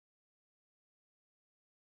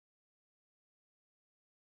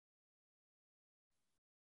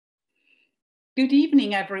Good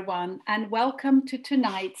evening, everyone, and welcome to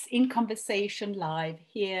tonight's In Conversation Live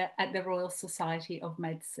here at the Royal Society of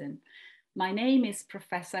Medicine. My name is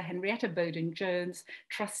Professor Henrietta Bowden-Jones,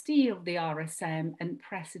 Trustee of the RSM and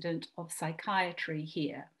President of Psychiatry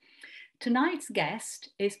here. Tonight's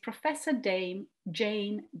guest is Professor Dame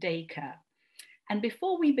Jane Dacre. And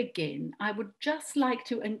before we begin, I would just like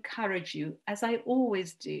to encourage you, as I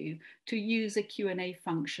always do, to use a Q&A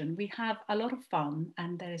function. We have a lot of fun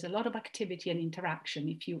and there is a lot of activity and interaction.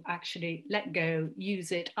 If you actually let go,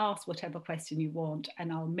 use it, ask whatever question you want,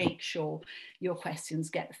 and I'll make sure your questions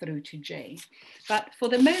get through to Jane. But for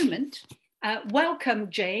the moment, welcome,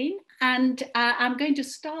 Jane. And I'm going to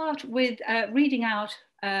start with reading out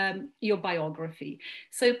your biography.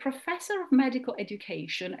 So, Professor of Medical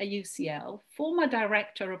Education at UCL, former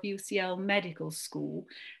Director of UCL Medical School,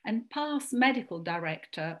 and past Medical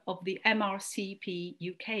Director of the FRCP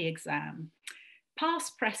UK exam.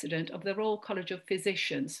 Past President of the Royal College of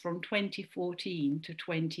Physicians from 2014 to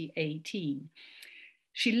 2018.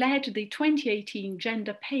 She led the 2018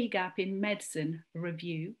 Gender Pay Gap in Medicine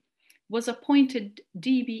review, was appointed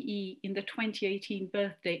DBE in the 2018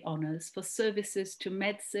 Birthday Honours for services to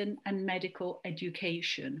medicine and medical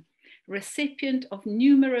education, recipient of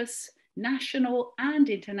numerous national and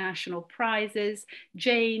international prizes.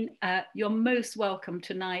 Jane, you're most welcome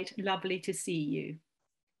tonight. Lovely to see you.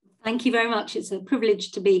 Thank you very much. It's a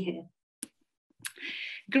privilege to be here.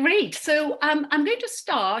 Great. So I'm going to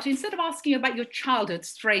start, instead of asking you about your childhood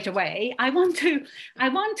straight away, I want to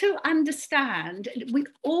understand, with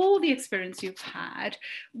all the experience you've had,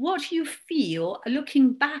 what you feel,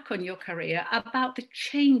 looking back on your career, about the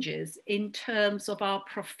changes in terms of our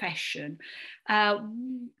profession,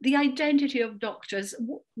 the identity of doctors.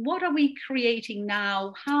 What are we creating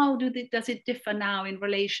now? How does it differ now in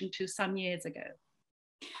relation to some years ago?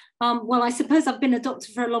 Well, I suppose I've been a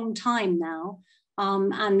doctor for a long time now.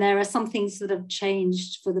 And there are some things that have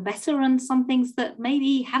changed for the better and some things that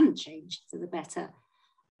maybe haven't changed for the better.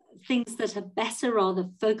 Things that are better are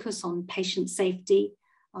the focus on patient safety,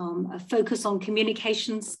 a focus on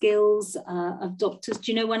communication skills of doctors.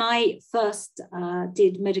 Do you know, when I first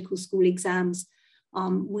did medical school exams,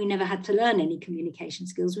 we never had to learn any communication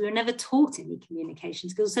skills. We were never taught any communication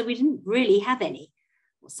skills, so we didn't really have any.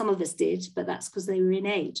 Well, some of us did, but that's because they were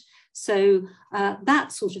innate. So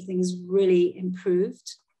that sort of thing has really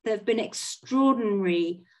improved. There have been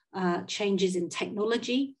extraordinary changes in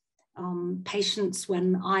technology. Patients,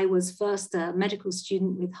 when I was first a medical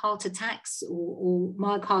student with heart attacks or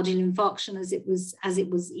myocardial infarction, as it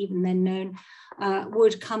was even then known,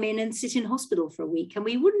 would come in and sit in hospital for a week, and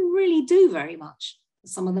we wouldn't really do very much.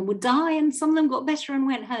 Some of them would die, and some of them got better and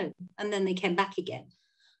went home, and then they came back again.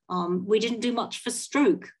 We didn't do much for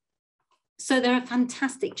stroke. So there are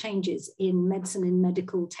fantastic changes in medicine and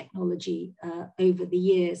medical technology over the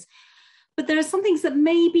years. But there are some things that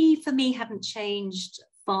maybe for me haven't changed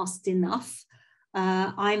fast enough.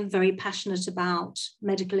 I'm very passionate about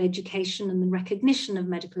medical education and the recognition of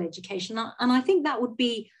medical education. And I think that would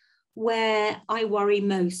be where I worry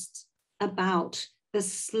most about the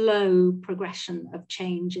slow progression of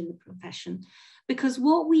change in the profession. Because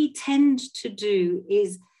what we tend to do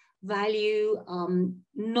is value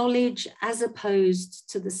knowledge as opposed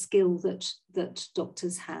to the skill that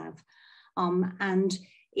doctors have. And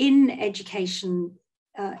in education,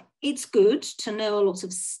 it's good to know a lot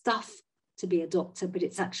of stuff to be a doctor, but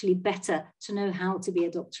it's actually better to know how to be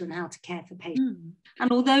a doctor and how to care for patients.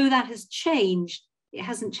 And although that has changed, it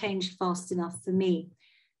hasn't changed fast enough for me.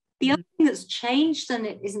 The other thing that's changed, and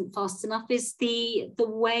it isn't fast enough, is the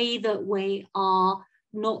way that we are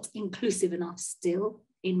not inclusive enough still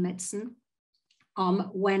in medicine.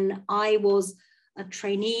 When I was a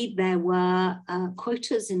trainee, there were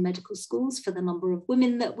quotas in medical schools for the number of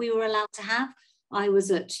women that we were allowed to have. I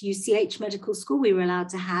was at UCH Medical School, we were allowed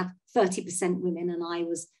to have 30% women, and I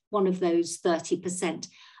was one of those 30%.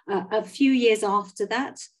 A few years after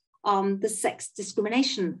that, the Sex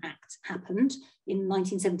Discrimination Act happened in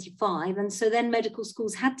 1975, and so then medical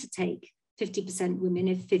schools had to take 50% women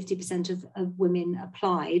if 50% of women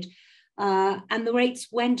applied. And the rates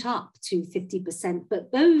went up to 50%,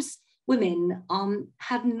 but those women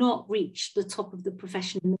have not reached the top of the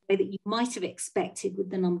profession in the way that you might have expected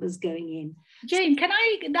with the numbers going in. Jane,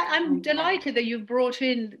 I'm delighted that you've brought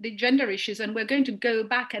in the gender issues, and we're going to go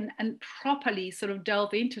back and properly sort of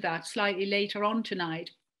delve into that slightly later on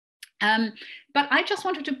tonight. But I just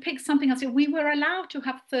wanted to pick something else. We were allowed to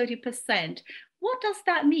have 30%. What does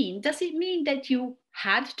that mean? Does it mean that you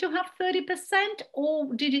had to have 30%,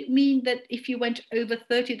 or did it mean that if you went over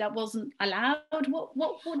 30, that wasn't allowed?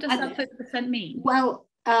 What does that 30% mean? Well,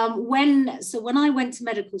 When I went to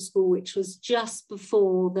medical school, which was just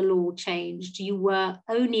before the law changed, you were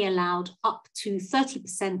only allowed up to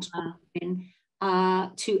 30% of women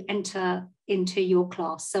to enter into your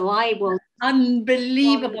class. So I was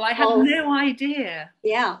unbelievable. I had no idea.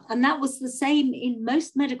 Yeah, and that was the same in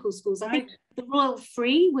most medical schools. I think the Royal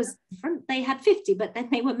Free was different. They had 50, but then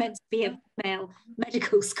they were meant to be a female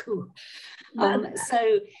medical school.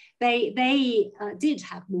 So they did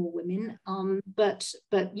have more women, but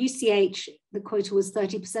UCH, the quota was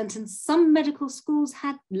 30%, and some medical schools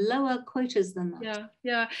had lower quotas than that.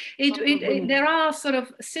 Yeah. There are sort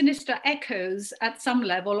of sinister echoes at some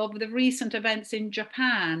level of the recent events in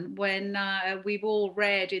Japan, when we've all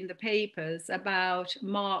read in the papers about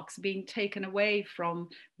marks being taken away from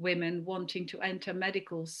women wanting to enter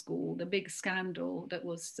medical school, the big scandal that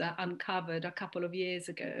was uncovered a couple of years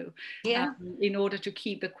ago, in order to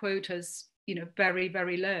keep the quotas, you know, very,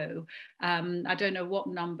 very low. I don't know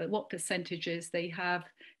what percentages they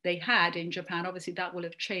had in Japan. Obviously that will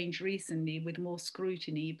have changed recently with more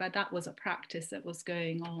scrutiny, but that was a practice that was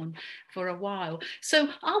going on for a while. So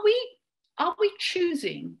are we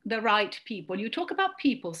choosing the right people? You talk about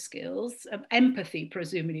people skills, empathy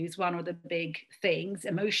presumably is one of the big things,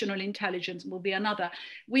 emotional intelligence will be another.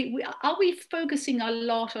 Are we focusing a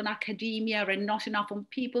lot on academia and not enough on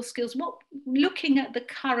people skills? Looking at the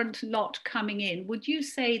current lot coming in, would you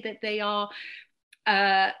say that they are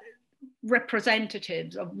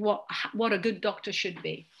representatives of what a good doctor should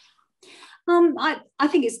be? I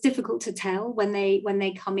think it's difficult to tell when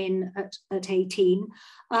they come in at 18.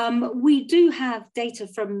 We do have data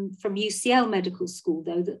from UCL Medical School,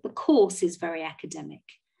 though, that the course is very academic.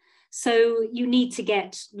 So you need to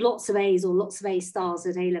get lots of A's or lots of A stars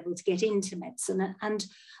at A level to get into medicine. And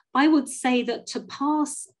I would say that to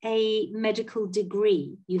pass a medical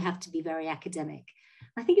degree, you have to be very academic.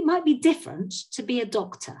 I think it might be different to be a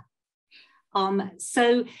doctor.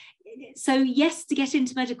 So yes, to get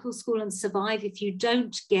into medical school and survive, if you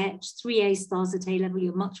don't get 3 A stars at A level,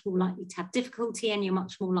 you're much more likely to have difficulty and you're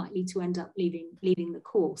much more likely to end up leaving the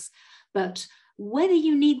course. But whether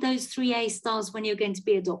you need those 3 A stars when you're going to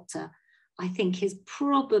be a doctor, I think is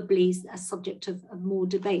probably a subject of more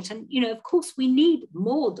debate. And, you know, of course, we need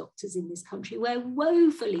more doctors in this country. We're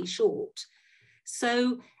woefully short.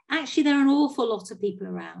 So actually, there are an awful lot of people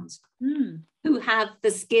around who have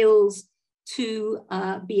the skills to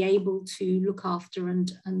be able to look after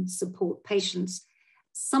and support patients.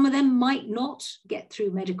 Some of them might not get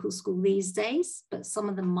through medical school these days, but some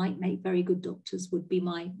of them might make very good doctors, would be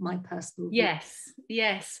my personal view.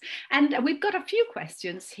 Yes. And we've got a few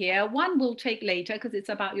questions here. One we'll take later because it's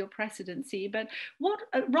about your presidency, but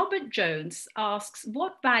Robert Jones asks,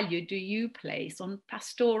 what value do you place on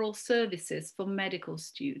pastoral services for medical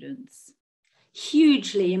students?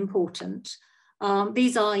 Hugely important.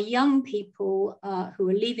 These are young people who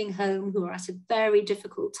are leaving home, who are at a very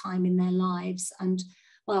difficult time in their lives. And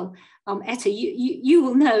well, Etta, you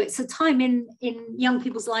will know it's a time in young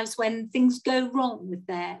people's lives when things go wrong with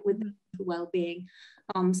their well-being.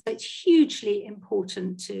 So it's hugely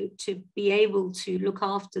important to be able to look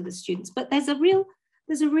after the students. But there's a real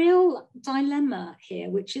dilemma here,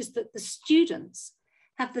 which is that the students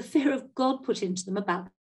have the fear of God put into them about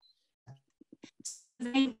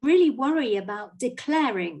they really worry about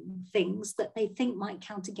declaring things that they think might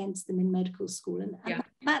count against them in medical school. And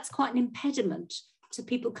that's quite an impediment to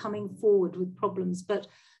people coming forward with problems. But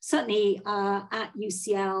certainly at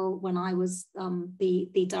UCL, when I was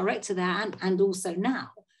the director there and also now,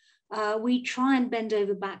 we try and bend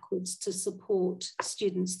over backwards to support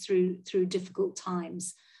students through difficult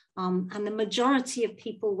times. And the majority of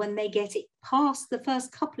people, when they get it past the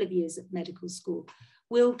first couple of years of medical school,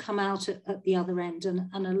 will come out at the other end, and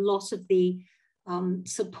a lot of the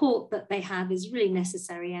support that they have is really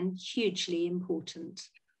necessary and hugely important.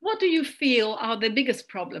 What do you feel are the biggest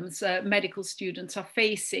problems medical students are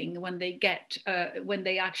facing when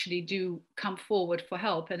they actually do come forward for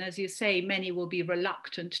help? And as you say, many will be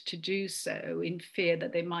reluctant to do so in fear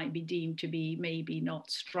that they might be deemed to be maybe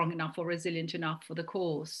not strong enough or resilient enough for the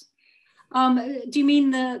cause. Do you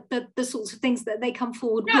mean the sorts of things that they come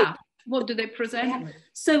forward with? What do they present with?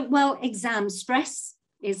 So, well, exam stress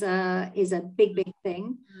is a big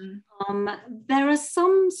thing. There are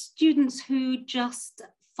some students who just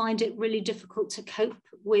find it really difficult to cope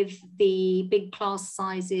with the big class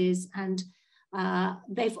sizes, and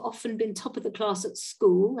they've often been top of the class at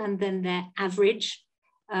school and then they're average.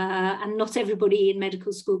 And not everybody in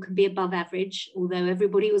medical school can be above average, although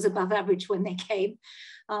everybody was above average when they came.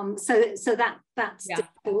 So that's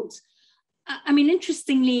difficult. I mean,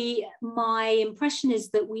 interestingly, my impression is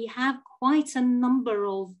that we have quite a number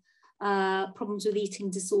of problems with eating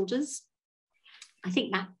disorders. I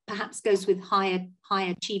think that perhaps goes with high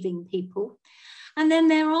achieving people. And then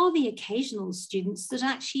there are the occasional students that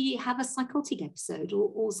actually have a psychotic episode,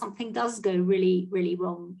 or something does go really, really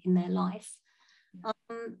wrong in their life.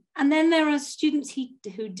 And then there are students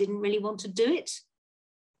who didn't really want to do it,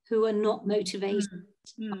 who are not motivated.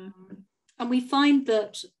 And we find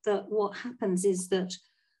that what happens is that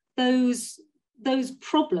those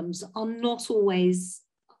problems are not always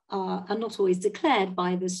declared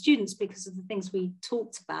by the students because of the things we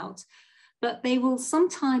talked about, but they will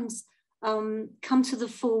sometimes come to the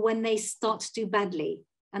fore when they start to do badly,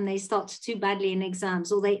 and they start to do badly in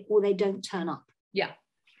exams, or they don't turn up. Yeah.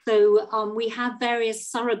 So we have various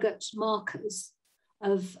surrogate markers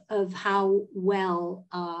of how well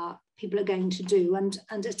people are going to do, and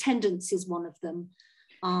attendance is one of them.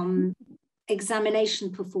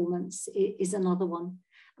 Examination performance is another one.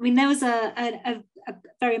 I mean, there was a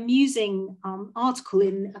very amusing article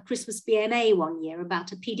in a Christmas BMA one year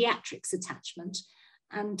about a paediatrics attachment.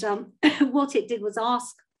 And what it did was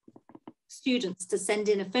ask students to send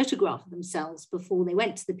in a photograph of themselves before they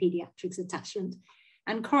went to the paediatrics attachment,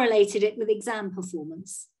 and correlated it with exam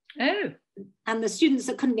performance. Oh. And the students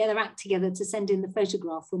that couldn't get their act together to send in the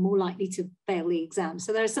photograph were more likely to fail the exam.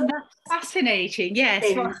 So there are some... That's fascinating, yes.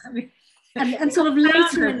 Well, I mean, and sort of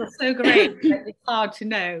later... It's so great, it's hard to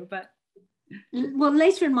know, but... Well,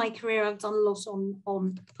 later in my career, I've done a lot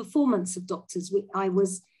on performance of doctors. I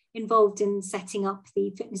was involved in setting up the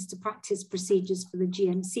fitness to practice procedures for the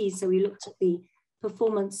GMC. So we looked at the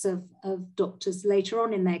performance of doctors later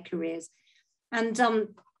on in their careers. And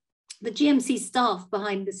the GMC staff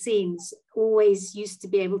behind the scenes always used to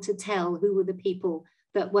be able to tell who were the people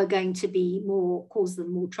that were going to cause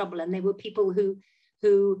them more trouble. And they were people who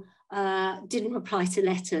didn't reply to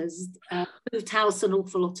letters, moved house an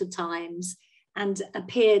awful lot of times, and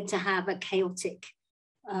appeared to have a chaotic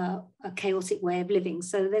way of living.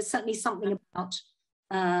 So there's certainly something about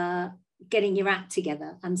getting your act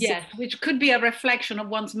together. And yes, which could be a reflection of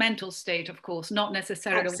one's mental state, of course, not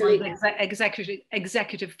necessarily one's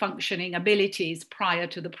executive functioning abilities prior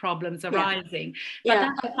to the problems arising.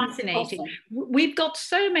 But that's fascinating. Awesome. We've got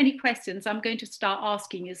so many questions. I'm going to start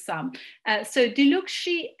asking you some. So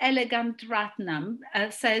Dilukshi Elegantratnam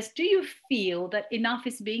says, do you feel that enough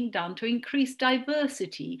is being done to increase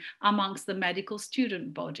diversity amongst the medical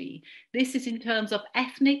student body? This is in terms of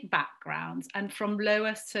ethnic backgrounds and from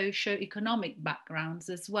lower socio-economic backgrounds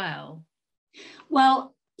as well.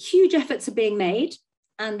 Well, huge efforts are being made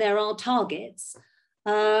and there are targets,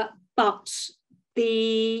 but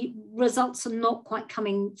the results are not quite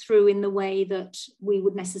coming through in the way that we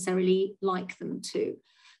would necessarily like them to.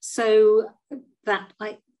 So that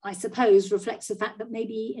I suppose reflects the fact that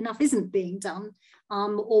maybe enough isn't being done,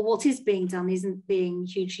 or what is being done isn't being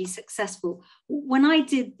hugely successful. When I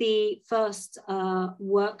did the first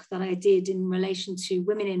work that I did in relation to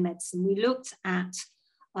women in medicine, we looked at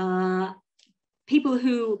people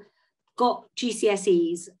who got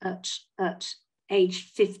GCSEs at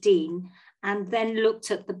age 15, and then looked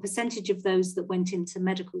at the percentage of those that went into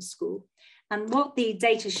medical school. And what the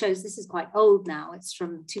data shows, this is quite old now, it's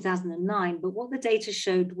from 2009, but what the data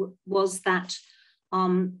showed was that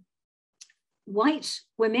white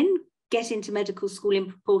women get into medical school in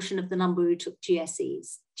proportion of the number who took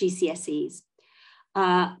GCSEs.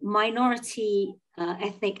 Minority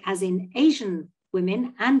ethnic, as in Asian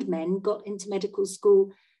women and men, got into medical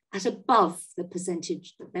school at above the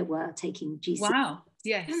percentage that they were taking GCSEs. Wow,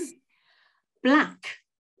 yes. Black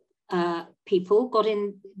people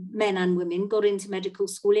men and women got into medical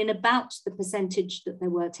school in about the percentage that they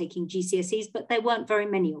were taking GCSEs, but there weren't very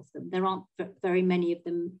many of them. There aren't very many of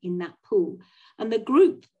them in that pool. And the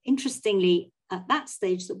group, interestingly, at that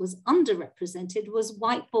stage that was underrepresented was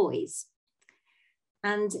white boys.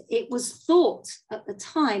 And it was thought at the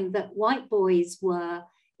time that white boys were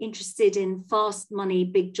interested in fast money,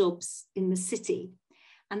 big jobs in the city.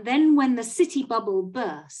 And then when the city bubble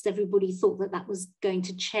burst, everybody thought that that was going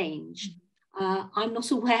to change. I'm not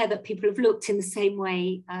aware that people have looked in the same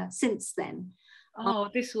way since then. Oh,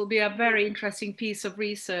 this will be a very interesting piece of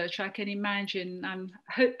research. I can imagine. I'm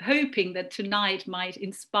hoping that tonight might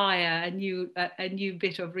inspire a new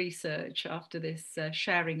bit of research after this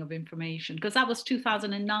sharing of information, because that was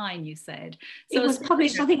 2009, you said. So it was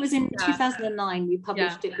published, I think it was in 2009, we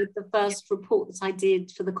published it with the first report that I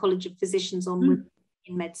did for the College of Physicians on women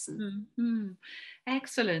in medicine. Mm-hmm.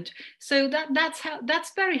 Excellent. So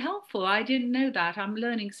that's very helpful. I didn't know that. I'm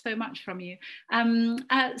learning so much from you.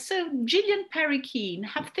 So Gillian Perry-Keane,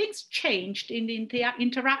 have things changed in the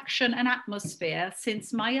interaction and atmosphere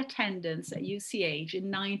since my attendance at UCH in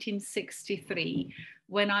 1963,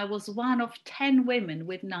 when I was one of 10 women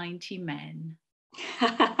with 90 men?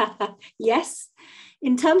 Yes.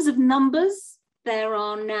 In terms of numbers, there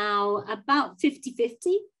are now about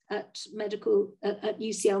 50-50 at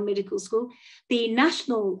UCL Medical School. The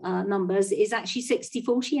national numbers is actually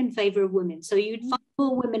 60-40 in favour of women. So you'd find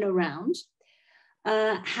more women around.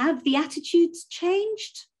 Have the attitudes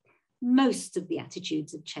changed? Most of the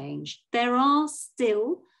attitudes have changed. There are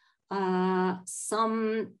still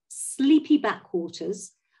some sleepy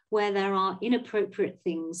backwaters where there are inappropriate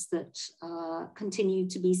things that continue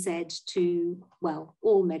to be said to, well,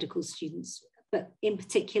 all medical students, but in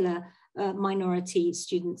particular, minority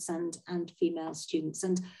students and female students.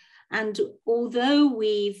 And although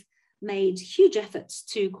we've made huge efforts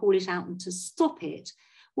to call it out and to stop it,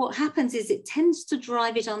 what happens is it tends to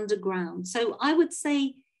drive it underground. So I would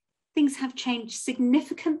say things have changed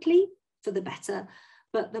significantly for the better,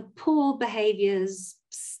 but the poor behaviours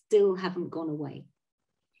still haven't gone away.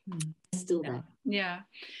 They're still there. Yeah.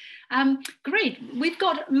 Great. We've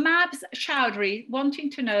got Mabs Chowdhury wanting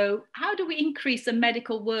to know, how do we increase the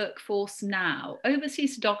medical workforce now?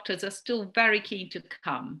 Overseas doctors are still very keen to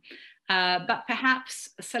come, but perhaps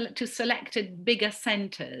to selected bigger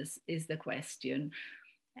centres is the question.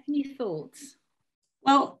 Any thoughts?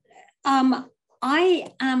 Well, I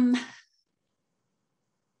am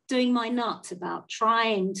doing my nut about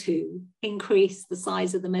trying to increase the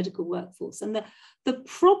size of the medical workforce. And the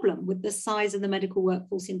problem with the size of the medical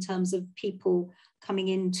workforce in terms of people coming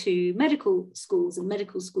into medical schools and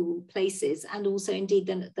medical school places, and also indeed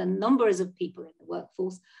the numbers of people in the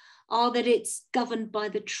workforce, are that it's governed by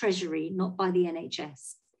the Treasury, not by the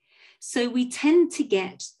NHS. So we tend to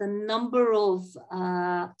get the number of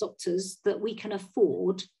doctors that we can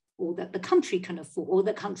afford, or that the country can afford, or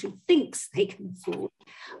the country thinks they can afford,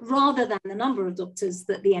 rather than the number of doctors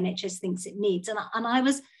that the NHS thinks it needs. And I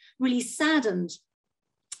was really saddened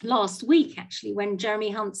last week, actually, when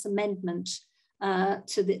Jeremy Hunt's amendment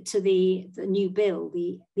to the new bill,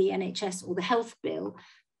 the NHS or the health bill,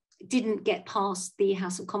 didn't get past the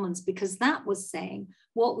House of Commons, because that was saying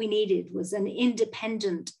what we needed was an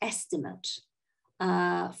independent estimate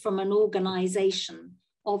from an organisation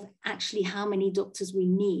of actually how many doctors we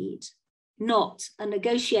need, not a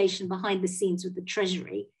negotiation behind the scenes with the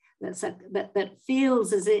Treasury that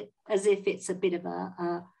feels as if it's a bit of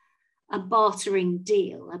a bartering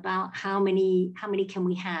deal about how many can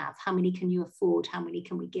we have, how many can you afford, how many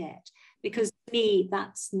can we get? Because to me,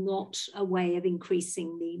 that's not a way of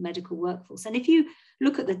increasing the medical workforce. And if you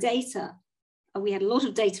look at the data, we had a lot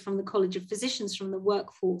of data from the College of Physicians, from the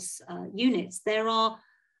workforce units. There are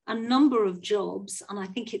a number of jobs, and I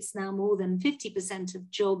think it's now more than 50% of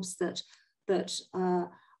jobs that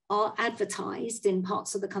are advertised in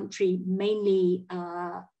parts of the country, mainly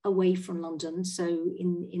away from London, so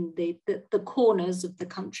in the corners of the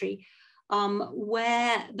country,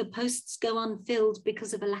 where the posts go unfilled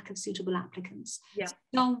because of a lack of suitable applicants. Yeah. So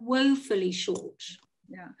they are woefully short.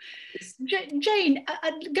 Yeah. Jane,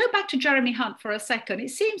 go back to Jeremy Hunt for a second. It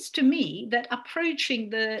seems to me that approaching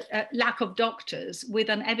the lack of doctors with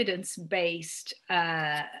an evidence-based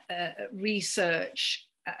research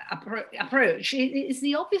approach is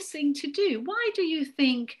the obvious thing to do. Why do you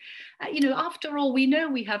think, after all, we know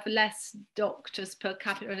we have less doctors per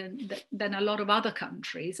capita than a lot of other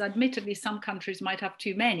countries. Admittedly, some countries might have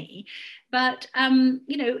too many, but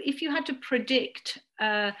if you had to predict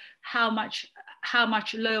how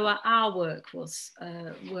much lower our workforce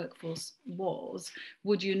was,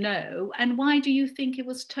 would you know? And why do you think it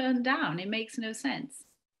was turned down? It makes no sense.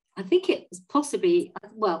 I think it was possibly,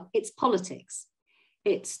 well, it's politics.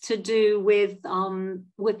 It's to do with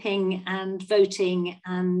whipping and voting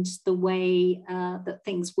and the way that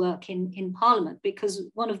things work in Parliament, because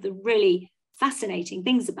one of the really fascinating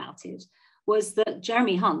things about it was that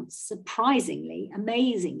Jeremy Hunt, surprisingly,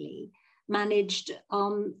 amazingly, managed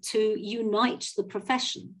to unite the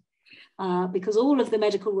profession, because all of the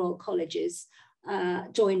Medical Royal Colleges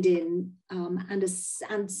joined in,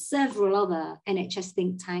 and several other NHS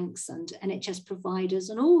think tanks and NHS providers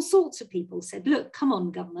and all sorts of people said, look, come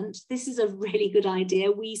on, government, this is a really good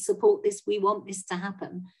idea. We support this. We want this to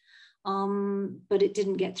happen. But it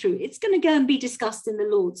didn't get through. It's going to go and be discussed in the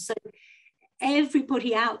Lords. So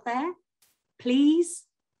everybody out there, please,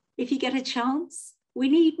 if you get a chance, we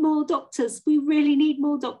need more doctors. We really need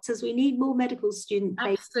more doctors. We need more medical students.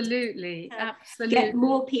 Absolutely, absolutely. Get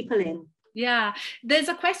more people in. Yeah, there's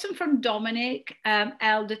a question from Dominic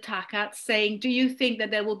Elder Takat saying, do you think that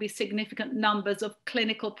there will be significant numbers of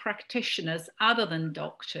clinical practitioners other than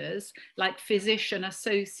doctors, like physician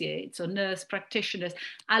associates or nurse practitioners,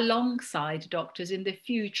 alongside doctors in the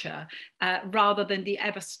future, rather than the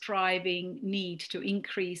ever-striving need to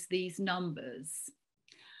increase these numbers?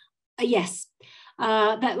 Yes.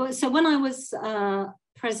 So when I was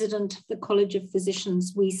president of the College of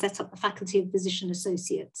Physicians, we set up the Faculty of Physician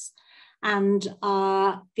Associates. And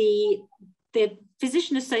the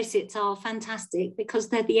physician associates are fantastic because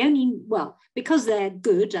they're the only, well, because they're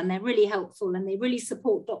good and they're really helpful and they really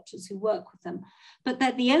support doctors who work with them, but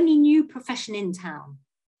they're the only new profession in town.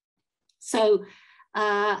 So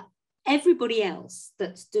everybody else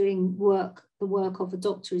that's doing the work of a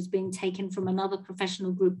doctor is being taken from another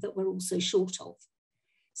professional group that we're also short of.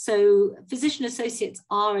 So physician associates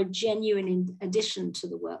are a genuine addition to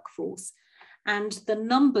the workforce. And the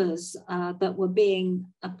numbers that were being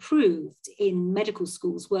approved in medical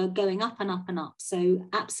schools were going up and up and up. So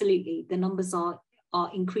absolutely, the numbers are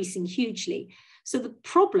increasing hugely. So the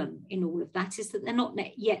problem in all of that is that they're not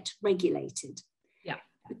yet regulated. Yeah.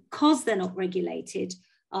 Because they're not regulated,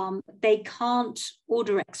 they can't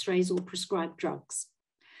order x-rays or prescribe drugs.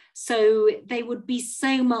 So they would be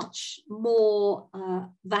so much more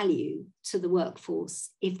value to the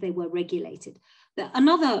workforce if they were regulated.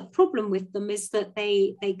 Another problem with them is that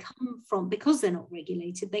they come from, because they're not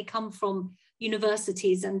regulated, they come from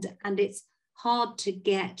universities and it's hard to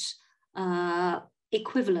get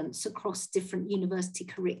equivalence across different university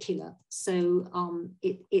curricula. So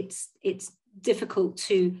it's difficult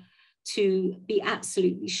to be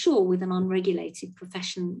absolutely sure with an unregulated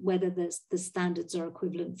profession whether the standards are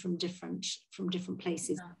equivalent from different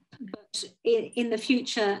places. But in the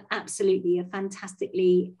future, absolutely a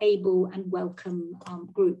fantastically able and welcome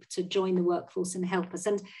group to join the workforce and help us.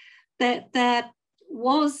 And there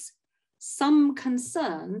was some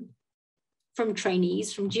concern from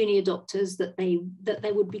trainees, from junior doctors, that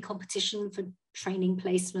there would be competition for training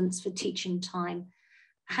placements, for teaching time.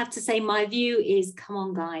 I have to say, my view is, come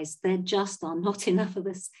on, guys, there just are not enough of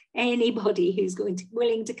us. Anybody who's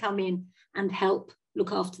willing to come in and help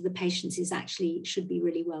look after the patients should be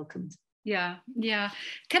really welcomed. Yeah. We'll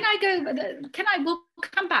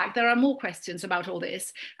come back. There are more questions about all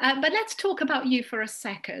this, but let's talk about you for a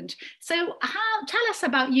second. So tell us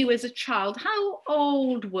about you as a child. How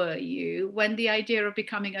old were you when the idea of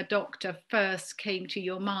becoming a doctor first came to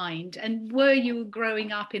your mind? And were you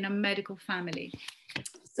growing up in a medical family?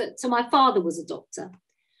 So my father was a doctor.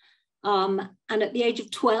 And at the age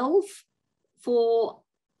of 12, for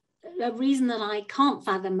a reason that I can't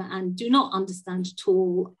fathom and do not understand at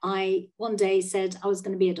all, I one day said I was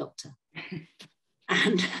going to be a doctor.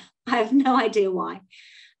 And I have no idea why.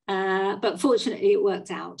 But fortunately it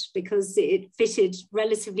worked out because it fitted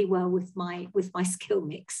relatively well with my skill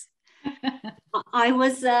mix. I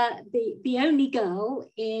was the only girl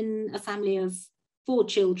in a family of 4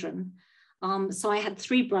 children. So I had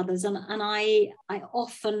 3 brothers, and I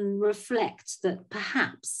often reflect that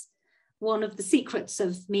perhaps one of the secrets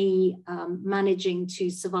of me managing to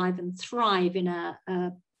survive and thrive in a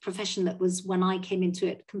profession that was, when I came into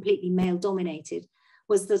it, completely male dominated,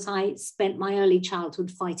 was that I spent my early childhood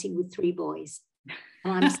fighting with 3 boys.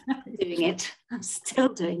 And I'm still doing it. I'm still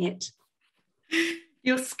doing it.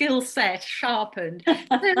 Your skill set sharpened. So,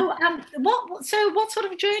 what sort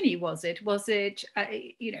of journey was it? Was it,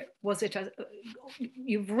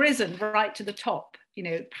 you've risen right to the top,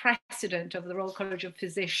 president of the Royal College of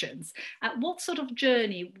Physicians. What sort of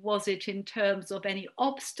journey was it in terms of any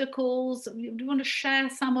obstacles? Do you want to share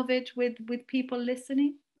some of it with people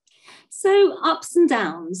listening? So ups and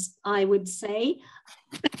downs, I would say.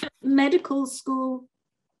 Medical school,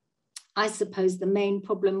 I suppose the main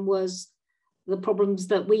problem was the problems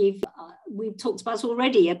that we've talked about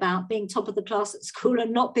already, about being top of the class at school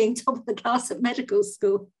and not being top of the class at medical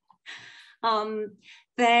school.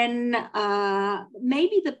 Then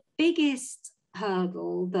maybe the biggest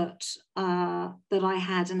hurdle that I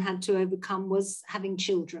had to overcome was having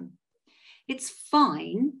children. It's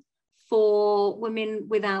fine for women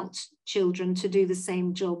without children to do the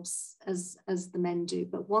same jobs as the men do,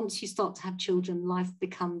 but once you start to have children, life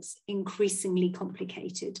becomes increasingly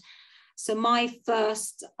complicated. So my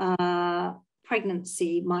first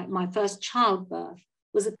pregnancy, my first childbirth,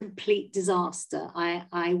 was a complete disaster.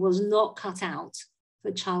 I was not cut out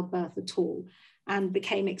for childbirth at all and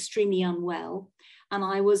became extremely unwell. And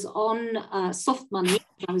I was on soft money.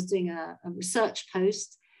 I was doing a research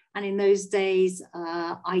post. And in those days,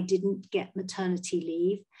 I didn't get maternity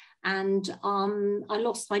leave. And I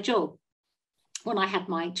lost my job when I had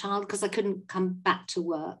my child because I couldn't come back to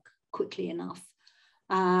work quickly enough.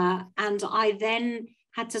 And I then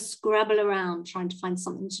had to scrabble around trying to find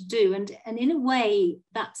something to do. And in a way,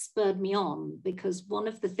 that spurred me on, because one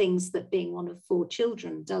of the things that being one of 4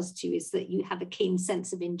 children does to you is that you have a keen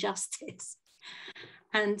sense of injustice.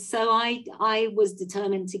 And so I was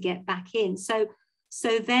determined to get back in. So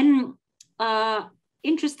then,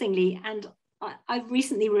 interestingly, and I've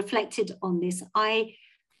recently reflected on this, I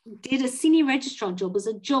did a senior registrar job as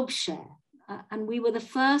a job share. And we were the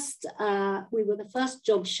first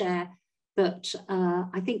job share that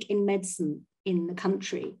I think in medicine in the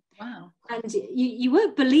country. Wow. And you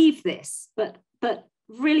won't believe this, but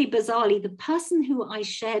really bizarrely, the person who I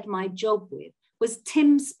shared my job with was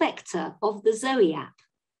Tim Spector of the Zoe app.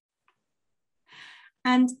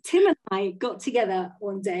 And Tim and I got together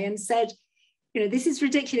one day and said, you know, this is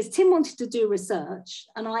ridiculous. Tim wanted to do research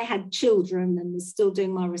and I had children and was still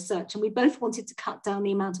doing my research. And we both wanted to cut down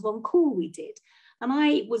the amount of on-call we did. And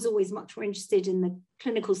I was always much more interested in the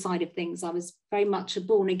clinical side of things. I was very much a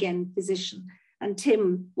born-again physician and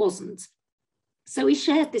Tim wasn't. So we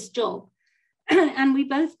shared this job and we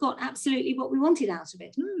both got absolutely what we wanted out of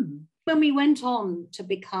it. Mm. When we went on to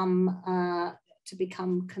become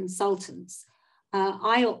consultants,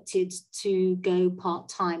 I opted to go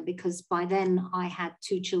part-time because by then I had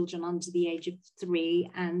 2 children under the age of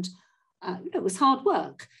 3 and it was hard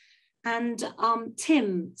work. And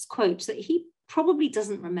Tim's quote that he probably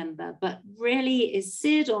doesn't remember, but really is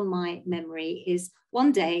seared on my memory, is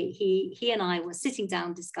one day he and I were sitting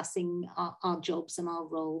down discussing our jobs and our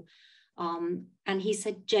role. And he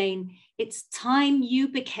said, Jane, it's time you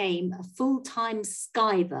became a full-time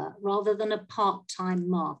skiver rather than a part-time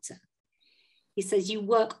martyr. He says, you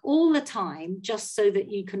work all the time just so that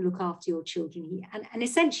you can look after your children. And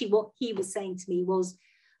essentially what he was saying to me was,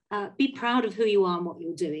 be proud of who you are and what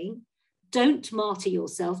you're doing. Don't martyr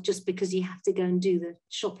yourself just because you have to go and do the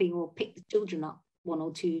shopping or pick the children up 1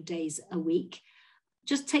 or 2 days a week.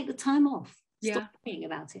 Just take the time off. Stop worrying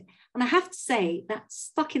about it. And I have to say that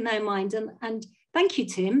stuck in their mind. And thank you,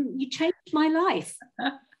 Tim. You changed my life.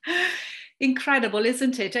 Incredible,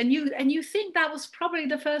 isn't it? And you think that was probably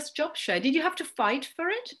the first job share. Did you have to fight for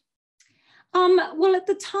it? Well, at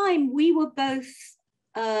the time we were both,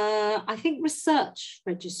 I think, research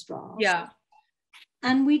registrars. Yeah.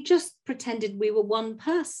 And we just pretended we were one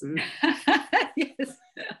person. Yes.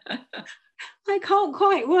 I can't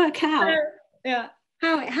quite work out yeah.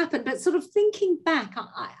 how it happened, but sort of thinking back,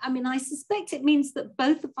 I mean, I suspect it means that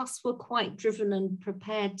both of us were quite driven and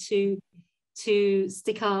prepared to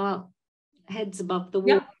stick our heads above the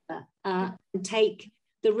water and take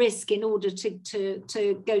the risk in order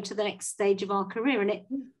to go to the next stage of our career. And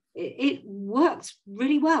it worked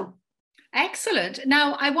really well. Excellent.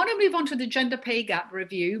 Now, I want to move on to the gender pay gap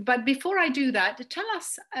review, but before I do that, tell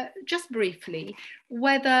us just briefly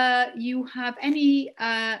whether you have any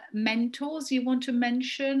mentors you want to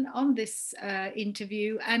mention on this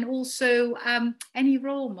interview, and also any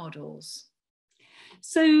role models.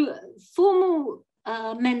 So formal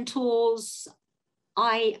mentors,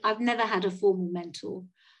 I've never had a formal mentor,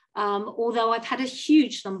 although I've had a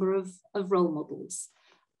huge number of role models.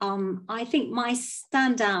 I think my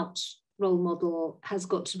standout role model has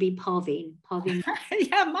got to be Parveen.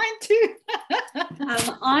 Yeah, mine too.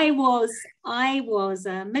 I was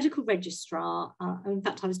a medical registrar. In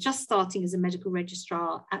fact, I was just starting as a medical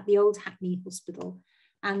registrar at the old Hackney Hospital,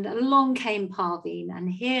 and along came Parveen. And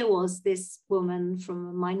here was this woman from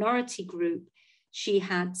a minority group. She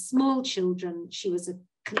had small children. She was a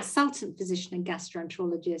consultant physician and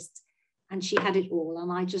gastroenterologist, and she had it all.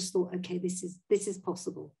 And I just thought, okay, this is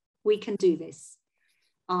possible. We can do this.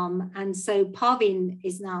 And so Parveen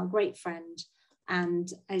is now a great friend and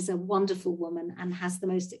is a wonderful woman and has the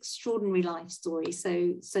most extraordinary life story.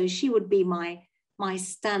 So she would be my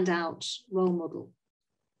standout role model.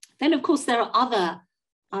 Then, of course, there are other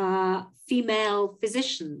female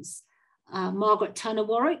physicians. Margaret Turner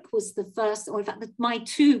Warwick was the first, or in fact, my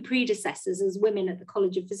 2 predecessors as women at the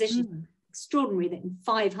College of Physicians. Extraordinary that in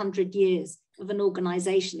 500 years of an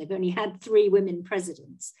organization, they've only had 3 women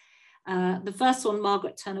presidents. The first one,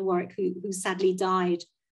 Margaret Turner Warwick, who sadly died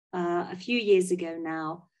a few years ago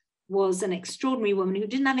now, was an extraordinary woman who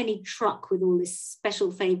didn't have any truck with all this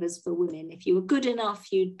special favors for women. If you were good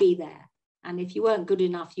enough, you'd be there. And if you weren't good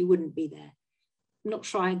enough, you wouldn't be there. I'm not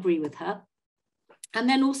sure I agree with her. And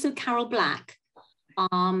then also Carol Black,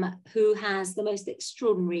 who has the most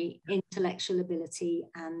extraordinary intellectual ability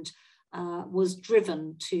and was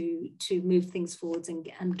driven to move things forwards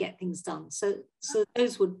and get things done. So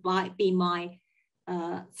those would be my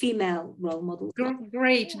female role models.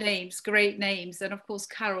 Great names. And of course,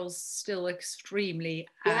 Carol's still extremely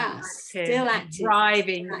still active,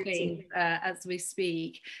 driving things as we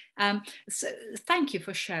speak. So thank you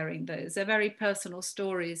for sharing those. They're very personal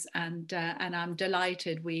stories, and I'm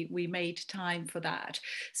delighted we made time for that.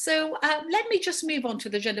 So let me just move on to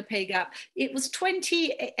the gender pay gap. It was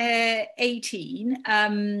 2018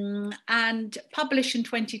 and published in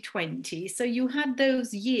 2020. So you had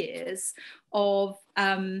those years of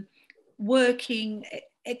working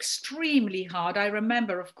extremely hard. I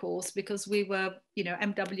remember, of course, because we were,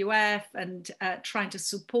 MWF and trying to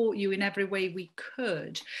support you in every way we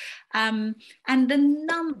could. And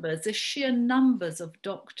the sheer numbers of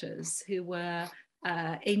doctors who were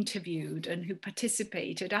interviewed and who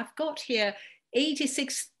participated. I've got here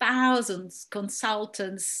 86,000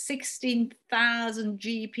 consultants, 16,000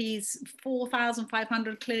 GPs,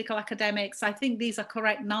 4,500 clinical academics. I think these are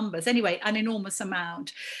correct numbers. Anyway, an enormous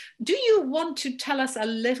amount. Do you want to tell us a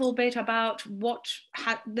little bit about what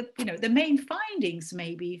had the main findings,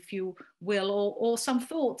 maybe, if you will, or some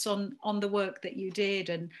thoughts on the work that you did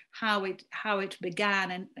and how it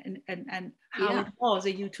began and how it was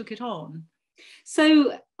that you took it on?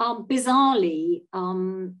 So bizarrely,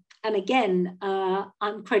 and again,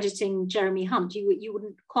 I'm crediting Jeremy Hunt. You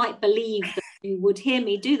wouldn't quite believe that you would hear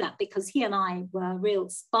me do that, because he and I were real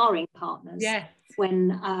sparring partners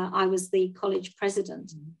when I was the college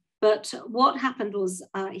president. But what happened was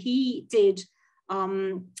he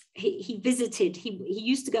visited, he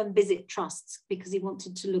used to go and visit trusts because he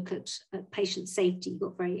wanted to look at patient safety. He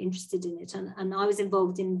got very interested in it. And I was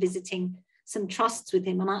involved in visiting some trusts with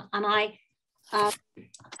him. And I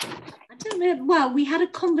don't know, well, we had a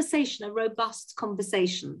robust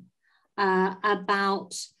conversation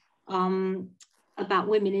about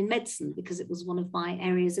women in medicine, because it was one of my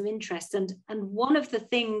areas of interest. And one of the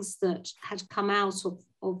things that had come out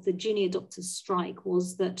of the junior doctors' strike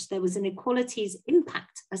was that there was an equalities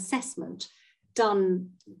impact assessment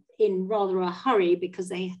done in rather a hurry, because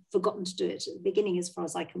they had forgotten to do it at the beginning, as far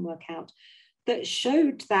as I can work out, that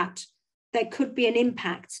showed that there could be an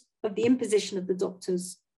impact of the imposition of the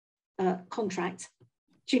doctor's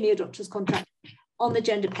junior doctor's contract, on the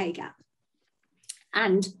gender pay gap.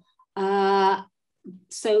 And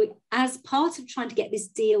so as part of trying to get this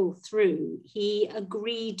deal through, he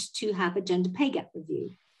agreed to have a gender pay gap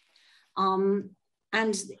review. And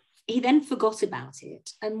he then forgot about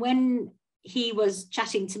it. And when he was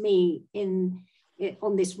chatting to me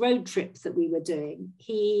on this road trip that we were doing,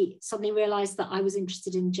 he suddenly realized that I was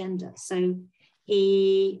interested in gender. So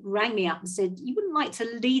he rang me up and said, "You wouldn't like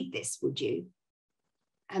to lead this, would you?"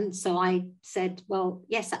 And so I said, "Well,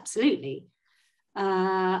 yes, absolutely,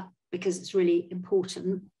 because it's really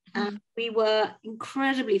important." And we were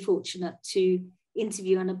incredibly fortunate to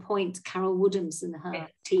interview and appoint Carol Woodhams and her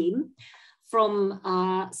team from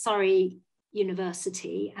Surrey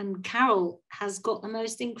University. And Carol has got the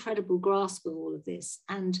most incredible grasp of all of this,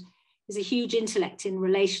 and is a huge intellect in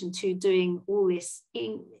relation to doing all this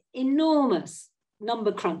enormous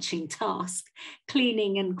number crunching task,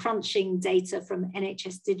 cleaning and crunching data from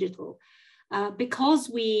NHS Digital. Because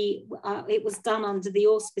it was done under the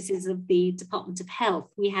auspices of the Department of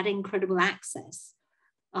Health, we had incredible access.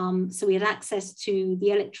 So we had access to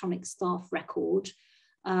the electronic staff record.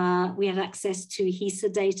 We had access to HESA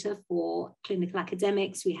data for clinical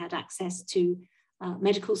academics. We had access to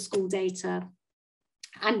medical school data.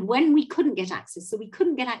 And when we couldn't get access, so we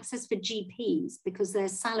couldn't get access for GPs because their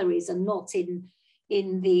salaries are not in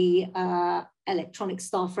the electronic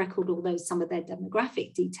staff record, although some of their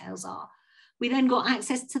demographic details are. We then got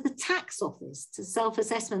access to the tax office, to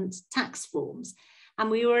self-assessment tax forms. And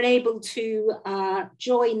we were able to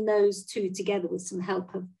join those two together with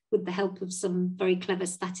the help of some very clever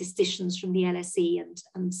statisticians from the LSE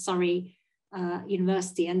and Surrey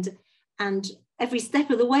University. And every step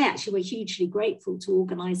of the way, actually, we're hugely grateful to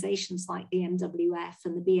organisations like the MWF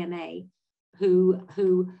and the BMA,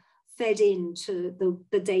 who fed into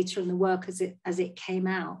the data and the work as it came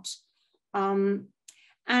out.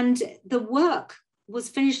 And the work was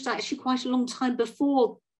finished actually quite a long time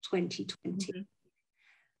before 2020. Mm-hmm.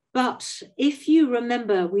 But if you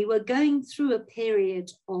remember, we were going through a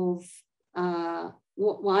period of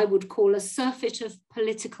what I would call a surfeit of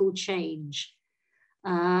political change.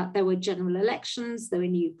 There were general elections, there were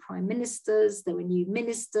new prime ministers, there were new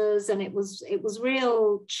ministers, and it was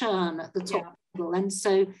real churn at the top level. And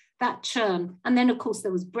so that churn, and then of course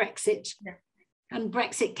there was Brexit. Yeah. And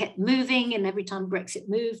Brexit kept moving, and every time Brexit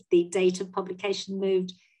moved, the date of publication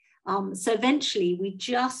moved. So eventually we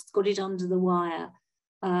just got it under the wire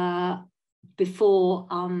before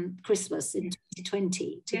Christmas in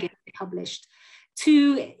 2020 to get it published.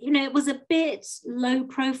 it was a bit low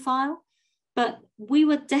profile, but we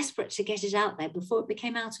were desperate to get it out there before it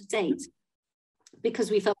became out of date,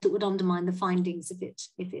 because we felt it would undermine the findings if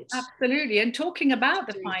it. Absolutely. And talking about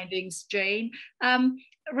the findings, Jane,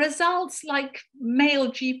 results like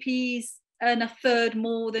male GPs earn a third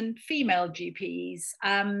more than female GPs.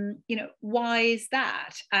 Why is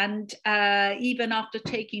that? And even after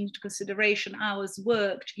taking into consideration hours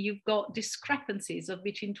worked, you've got discrepancies of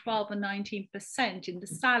between 12 and 19% in the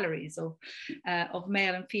salaries of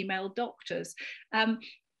male and female doctors.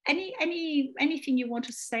 Anything you want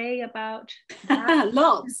to say about that?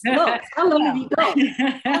 Lots. How long have you got?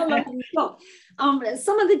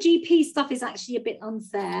 Some of the GP stuff is actually a bit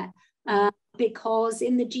unfair, because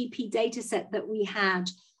in the GP data set that we had,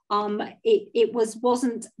 it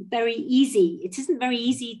wasn't very easy. It isn't very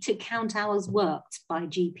easy to count hours worked by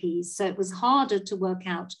GPs. So it was harder to work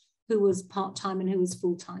out who was part-time and who was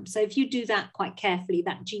full-time. So if you do that quite carefully,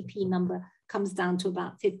 that GP number comes down to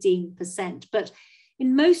about 15%. But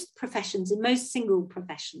in most professions, in most single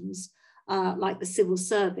professions, like the civil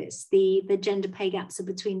service, the gender pay gaps are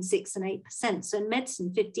between 6 and 8%. So in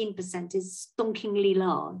medicine, 15% is stonkingly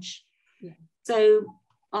large. Yeah. So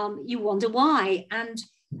you wonder why. And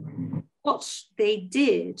what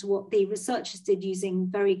the researchers did using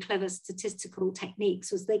very clever statistical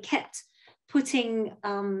techniques, was they kept putting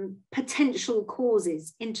potential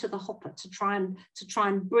causes into the hopper to try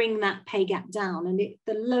and bring that pay gap down. And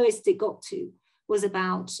the lowest it got to was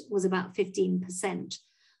about 15%.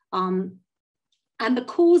 And the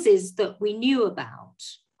causes that we knew about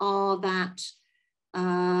are that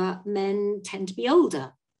men tend to be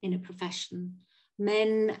older in a profession.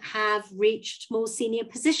 Men have reached more senior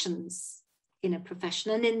positions in a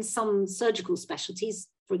profession, and in some surgical specialties,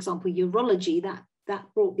 for example, urology, that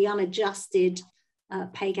brought the unadjusted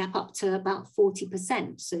pay gap up to about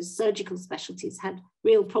 40%. So surgical specialties had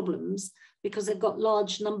real problems because they've got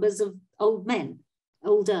large numbers of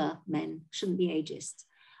older men, shouldn't be ageist.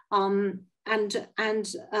 And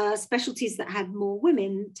specialties that had more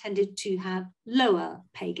women tended to have lower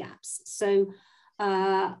pay gaps. So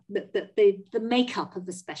the makeup of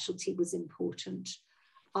the specialty was important.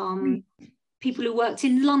 People who worked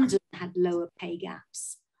in London had lower pay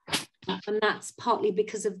gaps. And that's partly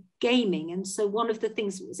because of gaming. And so one of the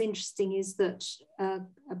things that was interesting is that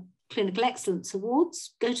clinical excellence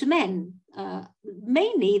awards go to men,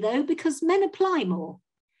 mainly though because men apply more.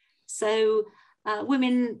 So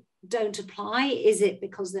women don't apply. Is it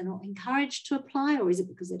because they're not encouraged to apply, or is it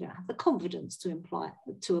because they don't have the confidence to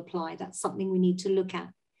apply? That's something we need to look at.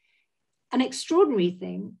 An extraordinary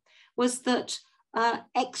thing was that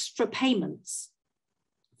extra payments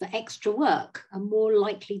for extra work are more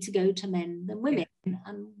likely to go to men than women.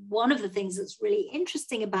 And one of the things that's really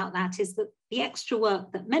interesting about that is that the extra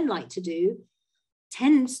work that men like to do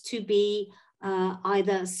tends to be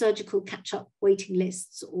either surgical catch-up waiting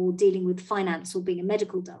lists or dealing with finance or being a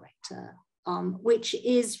medical director, which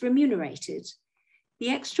is remunerated. The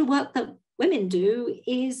extra work that women do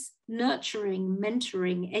is nurturing,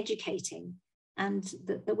 mentoring, educating. And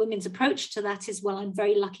the women's approach to that is, well, I'm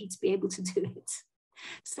very lucky to be able to do it.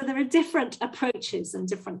 So there are different approaches and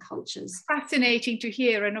different cultures. Fascinating to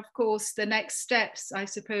hear. And of course, the next steps, I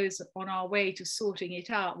suppose, on our way to sorting it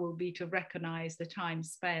out will be to recognise the time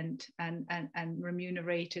spent and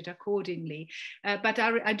remunerate it accordingly. But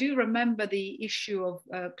I do remember the issue of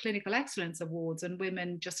clinical excellence awards and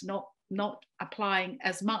women just not applying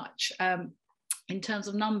as much in terms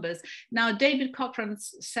of numbers. Now, David Cochran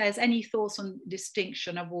says, any thoughts on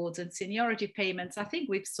distinction awards and seniority payments? I think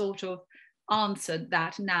we've sort of answered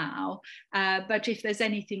that now, but if there's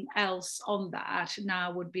anything else on that,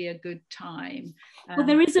 now would be a good time. Well,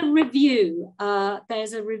 there is a review.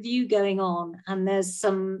 There's a review going on, and there's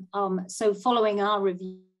some, so following our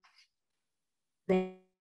review,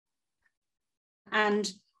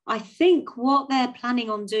 and I think what they're planning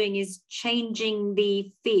on doing is changing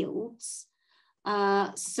the fields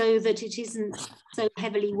so that it isn't so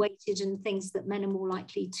heavily weighted in things that men are more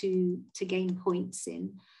likely to gain points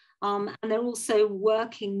in. And they're also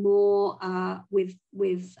working more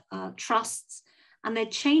with trusts, and they're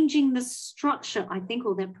changing the structure, I think,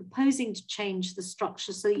 or they're proposing to change the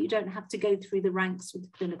structure so that you don't have to go through the ranks with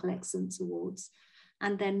the Clinical Excellence Awards,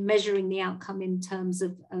 and then measuring the outcome in terms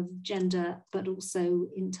of gender, but also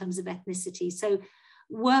in terms of ethnicity. So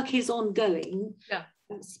work is ongoing,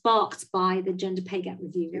 sparked by the Gender Pay Gap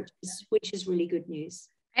Review, which is really good news.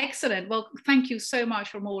 Excellent. Well, thank you so much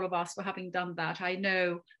from all of us for having done that. I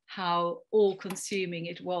know how all-consuming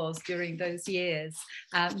it was during those years,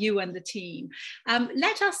 you and the team.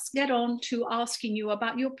 Let us get on to asking you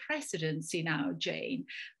about your presidency now, Jane.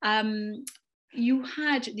 you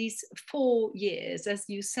had these 4 years, as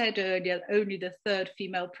you said earlier, only the 3rd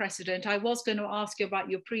female president. I was going to ask you about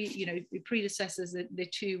your predecessors, the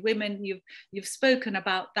 2 women. You've spoken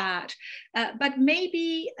about that, but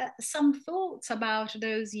maybe some thoughts about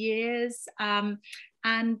those years, and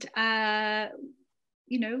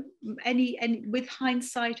you know, any with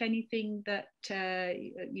hindsight, anything that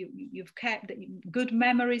you've kept, good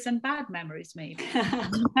memories and bad memories, maybe.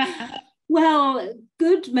 Well,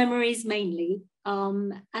 good memories mainly.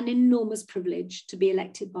 An enormous privilege to be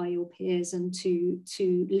elected by your peers and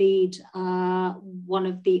to lead one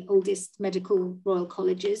of the oldest medical royal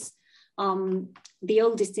colleges, the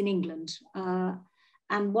oldest in England.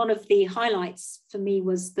 And one of the highlights for me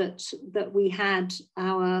was that we had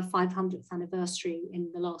our 500th anniversary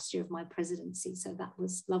in the last year of my presidency. So that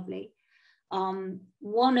was lovely.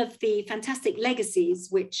 One of the fantastic legacies,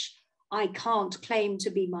 which I can't claim to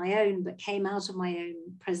be my own, but came out of my own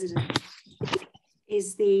presidency,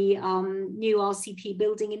 is the new RCP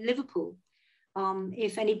building in Liverpool.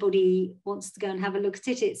 If anybody wants to go and have a look at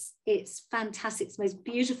it, it's fantastic. It's the most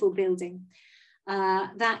beautiful building.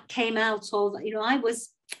 That came out of, you know, I was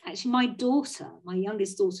actually, my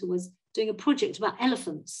youngest daughter was doing a project about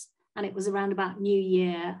elephants, and it was around about New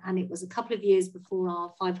Year, and it was a couple of years before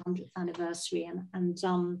our 500th anniversary, and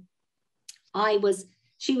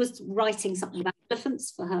she was writing something about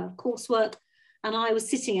elephants for her coursework, and I was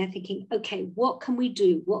sitting there thinking, okay, what can we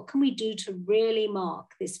do? What can we do to really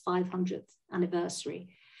mark this 500th anniversary?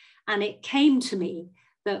 And it came to me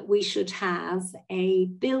that we should have a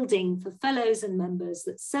building for fellows and members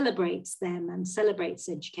that celebrates them and celebrates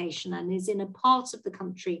education and is in a part of the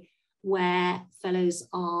country where fellows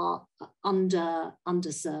are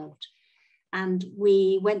underserved. And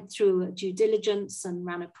we went through a due diligence and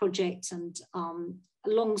ran a project, and a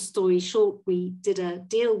long story short, we did a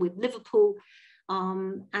deal with Liverpool,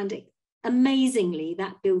 and amazingly,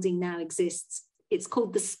 that building now exists. It's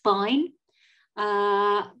called The Spine.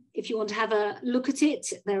 If you want to have a look at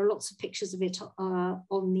it, there are lots of pictures of it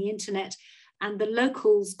on the internet, and the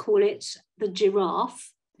locals call it the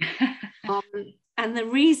giraffe. And the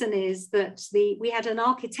reason is that we had an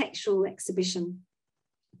architectural exhibition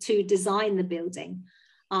to design the building,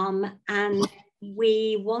 and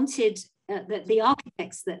we wanted that the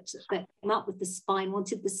architects that came up with the spine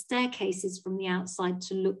wanted the staircases from the outside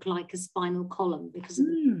to look like a spinal column because of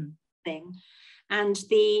the thing, and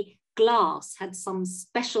the glass had some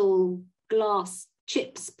special glass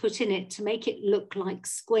chips put in it to make it look like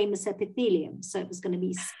squamous epithelium, so it was going to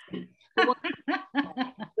be but what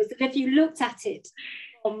was that if you looked at it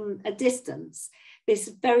from a distance, this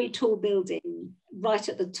very tall building right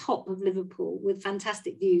at the top of Liverpool with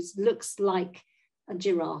fantastic views looks like a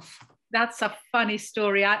giraffe. That's a funny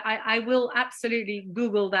story. I will absolutely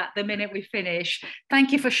Google that the minute we finish.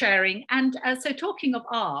 Thank you for sharing. And so talking of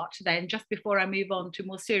art then, just before I move on to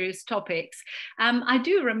more serious topics, I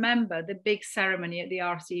do remember the big ceremony at the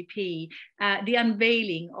RCP, the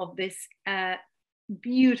unveiling of this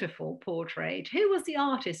beautiful portrait. Who was the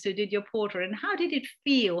artist who did your portrait, and how did it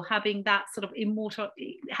feel having that sort of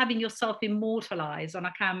having yourself immortalized on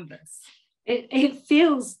a canvas? It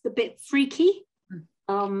feels a bit freaky.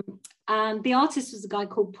 And the artist was a guy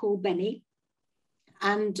called Paul Benny.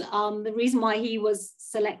 And the reason why he was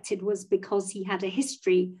selected was because he had a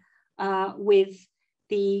history with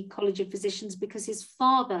the College of Physicians, because his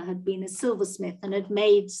father had been a silversmith and had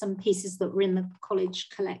made some pieces that were in the college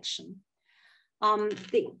collection.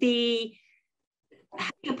 Having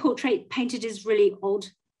a portrait painted is really odd,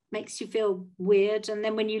 makes you feel weird. And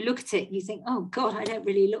then when you look at it, you think, oh God, I don't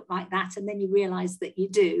really look like that. And then you realize that you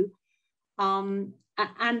do.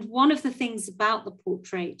 And one of the things about the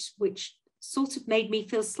portrait, which sort of made me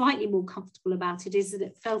feel slightly more comfortable about it, is that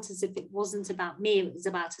it felt as if it wasn't about me, it was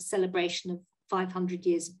about a celebration of 500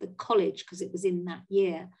 years of the college, because it was in that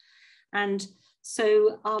year. And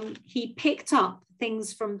so he picked up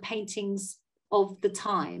things from paintings of the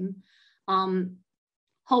time.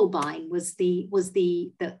 Holbein was the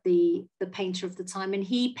painter of the time, and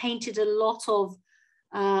he painted a lot of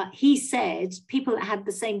he said people that had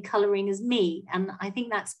the same colouring as me, and I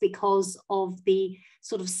think that's because of the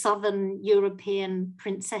sort of southern European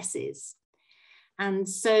princesses. And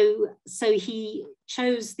so he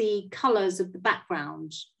chose the colours of the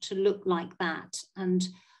background to look like that, and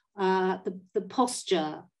the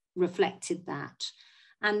posture reflected that.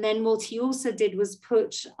 And then what he also did was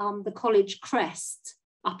put the college crest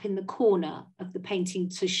up in the corner of the painting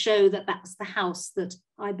to show that that was the house that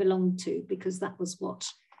I belonged to, because that was all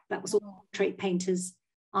portrait painters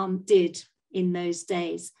did in those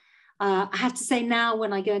days. I have to say now,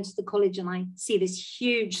 when I go into the college and I see this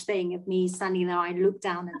huge thing of me standing there, I look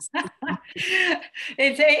down and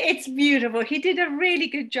it's beautiful. He did a really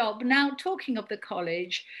good job. Now, talking of the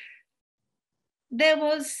college, there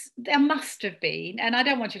must have been, and I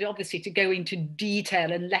don't want you to obviously to go into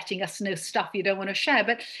detail and letting us know stuff you don't want to share,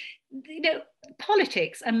 but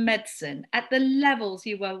politics and medicine at the levels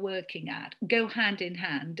you were working at go hand in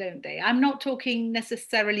hand, don't they? I'm not talking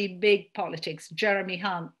necessarily big politics, Jeremy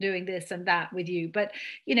Hunt doing this and that with you, but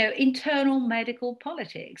internal medical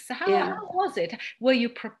politics. So how was it? Were you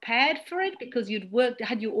prepared for it because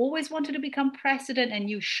had you always wanted to become president and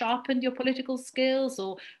you sharpened your political skills,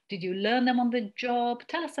 or did you learn them on the job?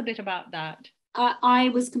 Tell us a bit about that.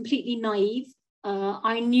 I was completely naive.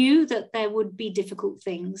 I knew that there would be difficult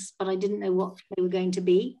things, but I didn't know what they were going to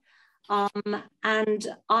be. And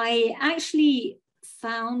I actually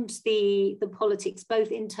found the politics,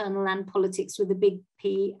 both internal and politics with a big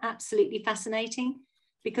P, absolutely fascinating,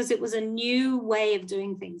 because it was a new way of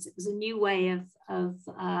doing things. It was a new way of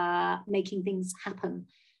making things happen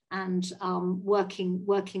and working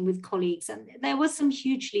with colleagues. And there were some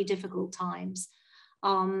hugely difficult times.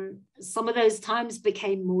 Some of those times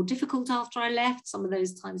became more difficult after I left. Some of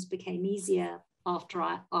those times became easier after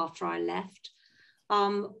I left.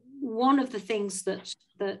 One of the things that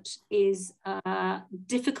is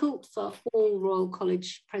difficult for all Royal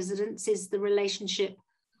College presidents is the relationship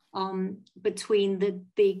between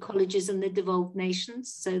the colleges and the devolved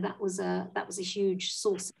nations. So that was a huge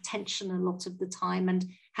source of tension a lot of the time, and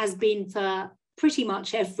has been for pretty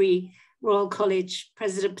much every Royal College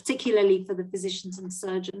president, particularly for the physicians and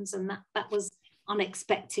surgeons, and that was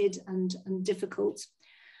unexpected and difficult.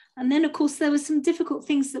 And then, of course, there were some difficult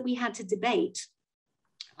things that we had to debate.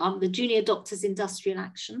 The junior doctors' industrial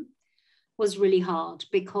action was really hard,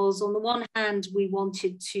 because on the one hand, we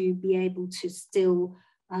wanted to be able to still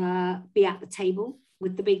be at the table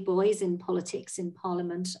with the big boys in politics, in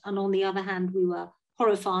Parliament, and on the other hand, we were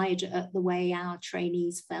horrified at the way our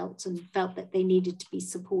trainees felt that they needed to be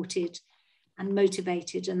supported and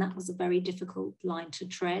motivated, and that was a very difficult line to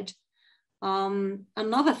tread.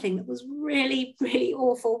 Another thing that was really, really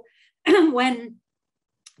awful, when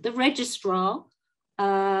the registrar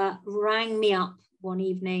rang me up one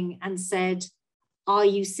evening and said, "Are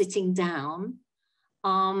you sitting down?"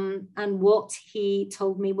 And what he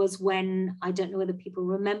told me was, when, I don't know whether people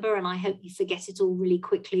remember, and I hope you forget it all really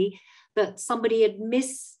quickly, that somebody had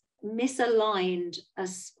misaligned a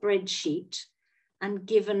spreadsheet and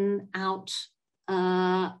given out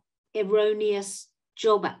erroneous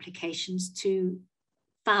job applications to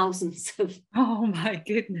thousands of. Oh my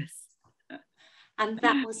goodness. And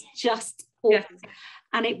that was just awful. Yeah.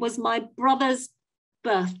 And it was my brother's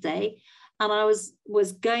birthday, and I was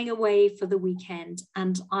going away for the weekend,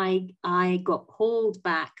 and I got called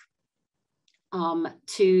back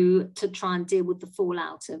to try and deal with the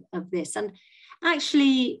fallout of this. And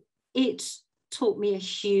actually, it taught me a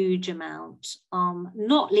huge amount,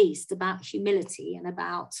 not least about humility and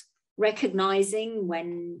about recognizing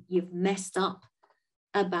when you've messed up,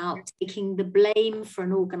 about taking the blame for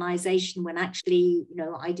an organization when actually,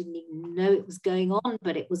 I didn't even know it was going on,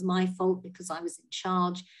 but it was my fault because I was in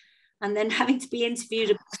charge. And then having to be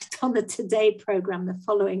interviewed about it on the Today program the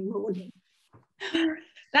following morning.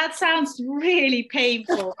 That sounds really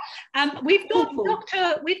painful. We've got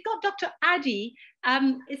Dr. Addy.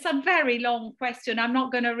 It's a very long question. I'm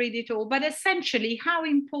not going to read it all, but essentially, how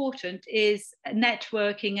important is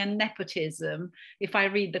networking and nepotism, if I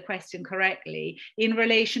read the question correctly, in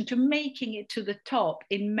relation to making it to the top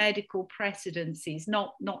in medical presidencies?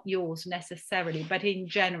 Not yours necessarily, but in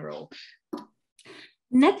general.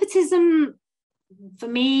 Nepotism, for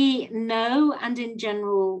me, no, and in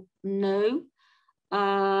general, no.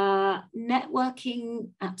 Networking,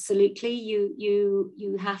 absolutely.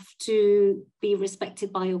 You have to be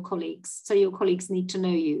respected by your colleagues. So your colleagues need to know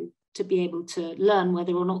you to be able to learn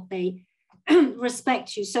whether or not they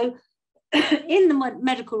respect you. So in the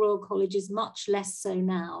medical Royal Colleges, much less so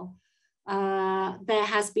now, there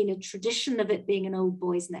has been a tradition of it being an old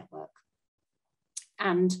boys network.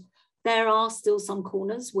 And there are still some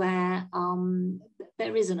corners where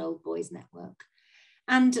there is an old boys network.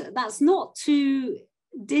 And that's not to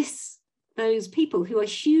diss those people who are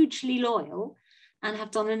hugely loyal and have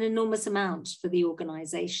done an enormous amount for the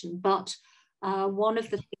organization. But one of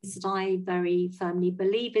the things that I very firmly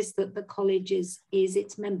believe is that the college is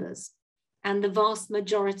its members. And the vast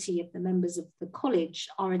majority of the members of the college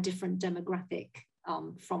are a different demographic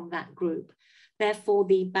from that group. Therefore,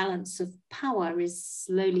 the balance of power is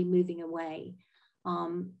slowly moving away.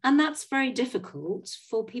 And that's very difficult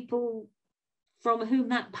for people from whom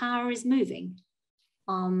that power is moving.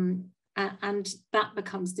 and that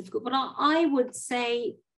becomes difficult. But I would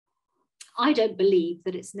say, I don't believe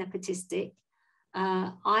that it's nepotistic.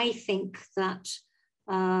 I think that,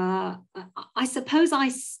 I suppose I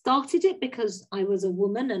started it because I was a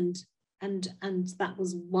woman, and that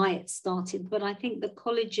was why it started. But I think the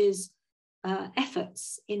college's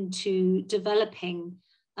efforts into developing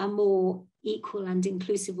a more equal and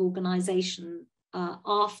inclusive organisation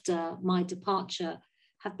after my departure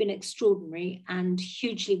have been extraordinary and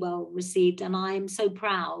hugely well received. And I am so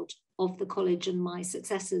proud of the college and my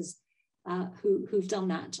successors who've done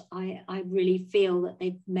that. I really feel that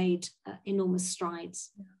they've made enormous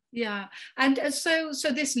strides. Yeah, and so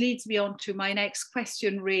this leads me on to my next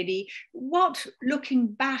question, really. What, looking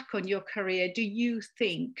back on your career, do you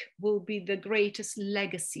think will be the greatest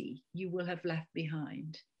legacy you will have left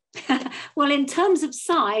behind? Well, in terms of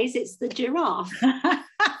size, it's the giraffe.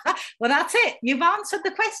 Well, that's it. You've answered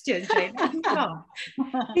the question, Jane.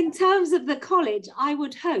 In terms of the college, I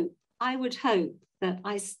would hope that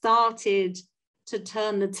I started to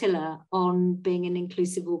turn the tiller on being an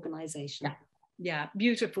inclusive organisation. Yeah. Yeah,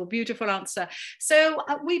 beautiful, beautiful answer. So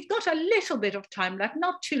we've got a little bit of time left,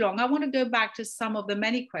 not too long. I want to go back to some of the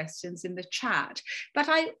many questions in the chat, but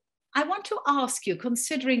I want to ask you,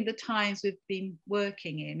 considering the times we've been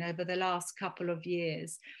working in over the last couple of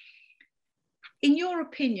years, in your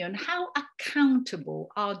opinion, how accountable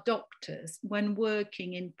are doctors when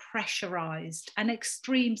working in pressurized and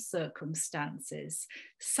extreme circumstances,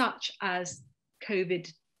 such as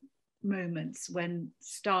COVID moments when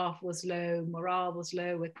staff was low, morale was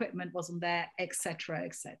low, equipment wasn't there, etc.,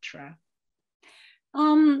 etc.?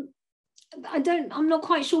 I'm not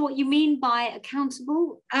quite sure what you mean by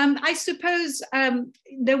accountable. I suppose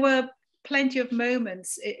there were plenty of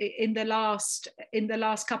moments in the last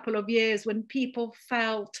couple of years when people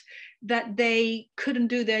felt that they couldn't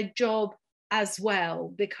do their job as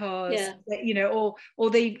well because or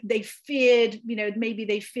they feared, maybe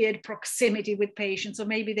they feared proximity with patients, or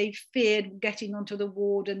maybe they feared getting onto the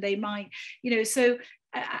ward, and they might, so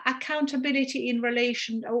accountability in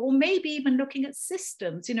relation, or maybe even looking at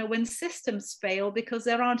systems, when systems fail because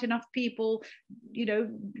there aren't enough people,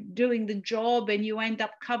 doing the job, and you end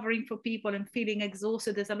up covering for people and feeling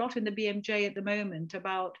exhausted. There's a lot in the BMJ at the moment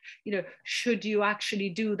about, should you actually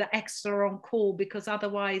do the extra on call, because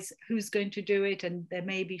otherwise who's going to do it, and there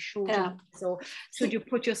may be shortages, or should you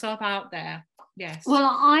put yourself out there? Yes. Well,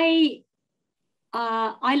 I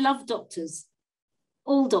love doctors.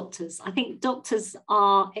 All doctors. I think doctors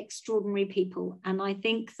are extraordinary people, and I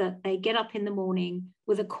think that they get up in the morning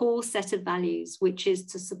with a core set of values, which is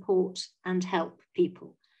to support and help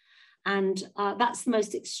people. And that's the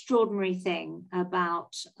most extraordinary thing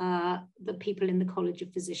about the people in the College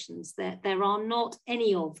of Physicians. There are not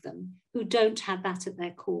any of them who don't have that at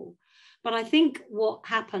their core. But I think what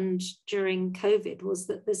happened during COVID was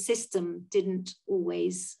that the system didn't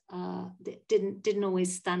always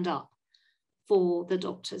stand up for the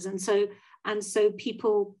doctors, and so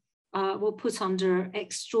people were put under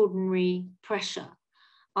extraordinary pressure,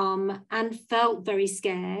 and felt very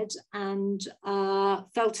scared, and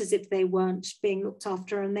felt as if they weren't being looked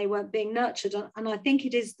after and they weren't being nurtured. And I think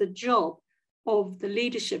it is the job of the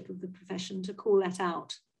leadership of the profession to call that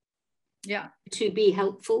out, to be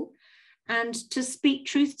helpful and to speak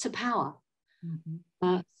truth to power.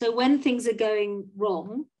 Mm-hmm. So when things are going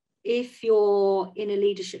wrong, if you're in a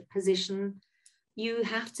leadership position, you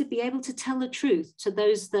have to be able to tell the truth to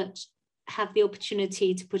those that have the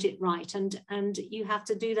opportunity to put it right. And you have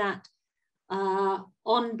to do that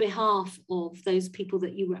on behalf of those people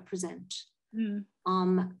that you represent. Mm.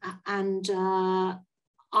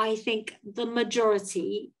 I think the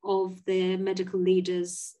majority of the medical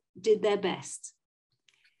leaders did their best,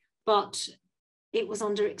 but it was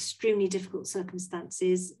under extremely difficult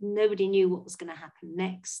circumstances. Nobody knew what was going to happen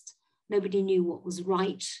next. Nobody knew what was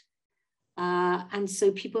right. And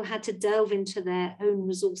so people had to delve into their own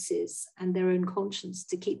resources and their own conscience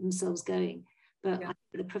to keep themselves going. But I think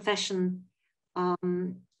the profession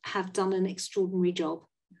have done an extraordinary job.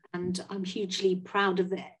 And I'm hugely proud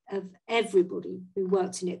of everybody who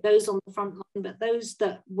worked in it, those on the front line, but those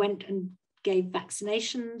that went and gave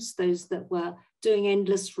vaccinations, those that were doing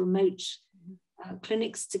endless remote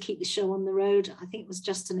clinics to keep the show on the road. I think it was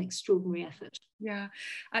just an extraordinary effort. Yeah,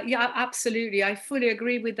 absolutely. I fully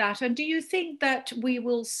agree with that. And do you think that we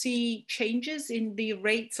will see changes in the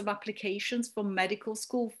rates of applications for medical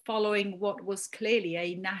school following what was clearly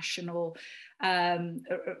a national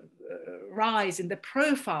rise in the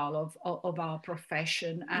profile of our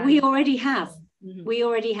profession? And we already have. Mm-hmm. We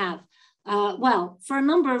already have. Well, for a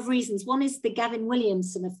number of reasons. One is the Gavin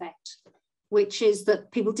Williamson effect, which is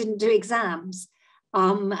that people didn't do exams.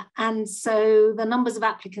 And so the numbers of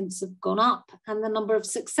applicants have gone up and the number of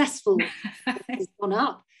successful has gone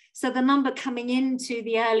up. So the number coming into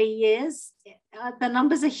the early years, the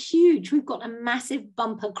numbers are huge. We've got a massive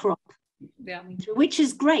bumper crop, yeah, which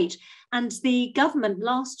is great. And the government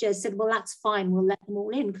last year said, well, that's fine, we'll let them all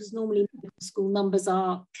in, because normally medical school numbers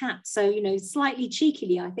are capped. So, you know, slightly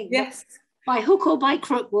cheekily, I think. Yes. By hook or by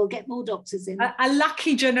crook, we'll get more doctors in. A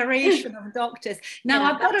lucky generation of doctors.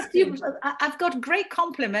 Now, yeah, I've got great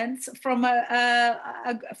compliments from Mabs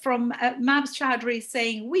Chowdhury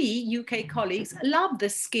saying we UK colleagues love the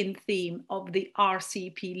skin theme of the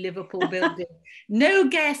RCP Liverpool building. No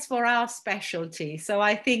guess for our specialty. So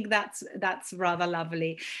I think that's rather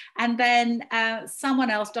lovely. And then someone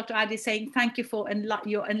else, Dr. Adi, saying thank you for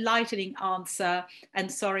your enlightening answer.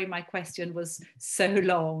 And sorry, my question was so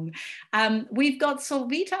long. We've got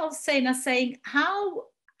Solvita Alsena saying, how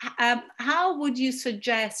would you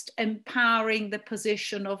suggest empowering the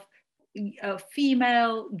position of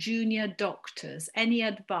female junior doctors? Any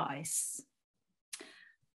advice?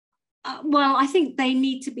 Well, I think they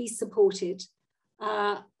need to be supported.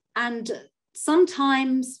 And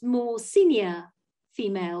sometimes more senior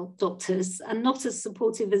female doctors are not as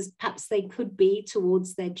supportive as perhaps they could be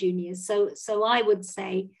towards their juniors. So I would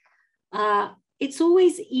say, it's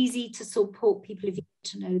always easy to support people if you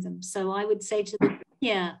get to know them. So I would say to the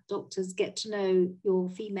junior doctors, get to know your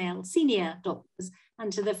female senior doctors,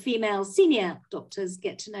 and to the female senior doctors,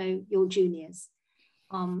 get to know your juniors.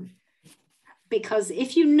 Because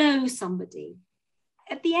if you know somebody,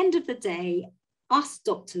 at the end of the day, us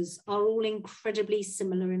doctors are all incredibly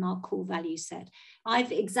similar in our core value set. I've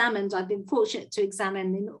been fortunate to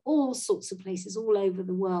examine in all sorts of places all over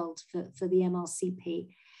the world for the MRCP.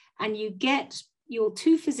 And you get your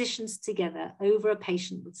two physicians together over a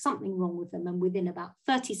patient with something wrong with them, and within about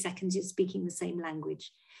 30 seconds, you're speaking the same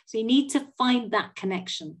language. So you need to find that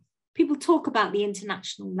connection. People talk about the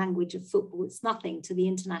international language of football. It's nothing to the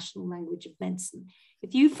international language of medicine.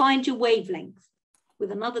 If you find your wavelength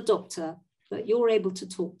with another doctor that you're able to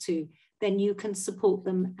talk to, then you can support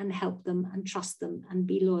them and help them and trust them and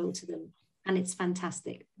be loyal to them. And it's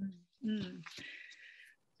fantastic. Mm.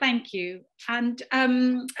 Thank you. And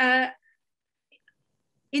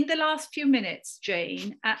in the last few minutes,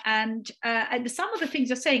 Jane, and some of the things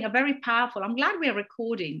you're saying are very powerful. I'm glad we're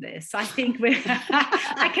recording this. I think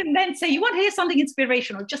I can then say, you want to hear something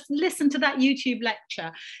inspirational, just listen to that YouTube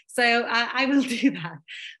lecture. So I will do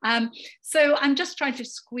that. So I'm just trying to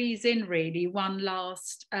squeeze in really one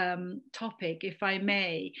last topic, if I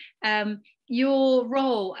may. Your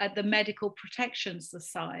role at the Medical Protection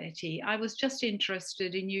Society, I was just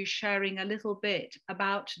interested in you sharing a little bit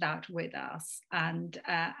about that with us and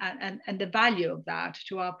the value of that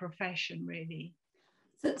to our profession, really.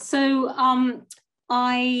 So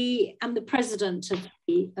I am the president of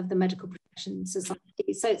the Medical Protection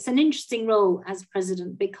Society. So it's an interesting role as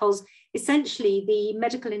president, because essentially the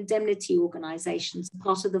medical indemnity organisations are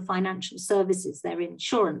part of the financial services, they're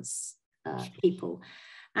insurance people.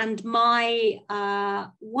 And my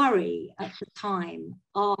worry at the time,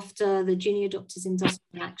 after the Junior Doctors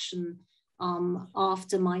Industrial Action,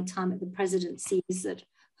 after my time at the presidency, is that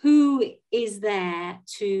who is there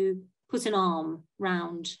to put an arm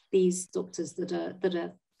round these doctors that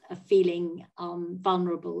are feeling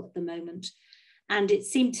vulnerable at the moment? And it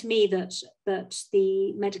seemed to me that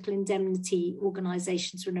the medical indemnity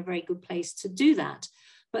organisations were in a very good place to do that,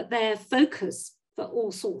 but their focus, for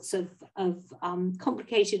all sorts of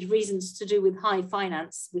complicated reasons to do with high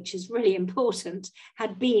finance, which is really important,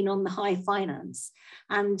 had been on the high finance.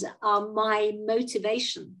 And my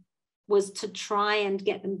motivation was to try and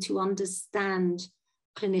get them to understand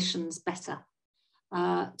clinicians better,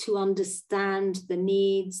 to understand the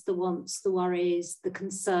needs, the wants, the worries, the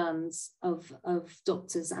concerns of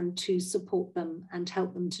doctors, and to support them and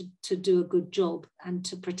help them to do a good job and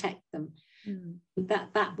to protect them. Mm.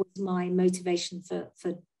 That was my motivation for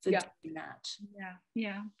doing that.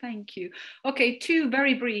 Yeah, thank you. Okay, two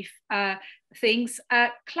very brief things.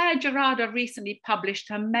 Claire Gerarda recently published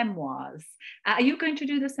her memoirs. Are you going to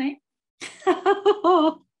do the same?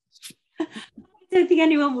 I don't think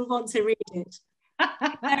anyone would want to read it.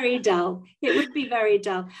 Very dull. It would be very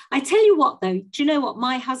dull. I tell you what, though, do you know what?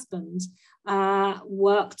 My husband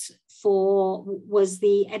was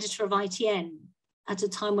the editor of ITN at a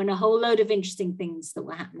time when a whole load of interesting things that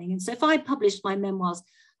were happening. And so if I published my memoirs,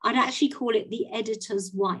 I'd actually call it The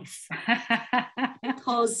Editor's Wife.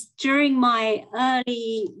 Because during my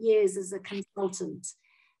early years as a consultant,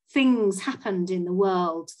 things happened in the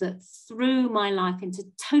world that threw my life into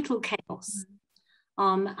total chaos.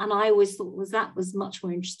 And I always thought that was much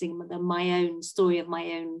more interesting than my own story of my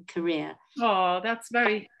own career. Oh, that's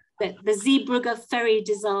very... The Zeebrugge ferry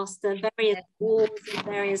disaster, various wars in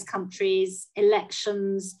various countries,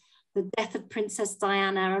 elections, the death of Princess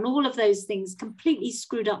Diana, and all of those things completely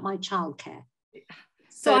screwed up my childcare.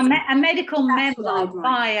 So a medical memoir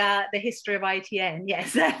via the history of ITN.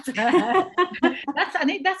 Yes, that's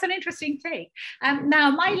an interesting take.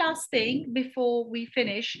 Now, my last thing before we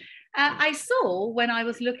finish, I saw when I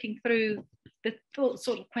was looking through the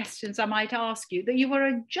sort of questions I might ask you, that you were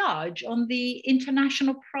a judge on the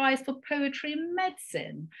International Prize for Poetry in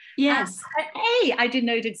Medicine. Yes. A, I didn't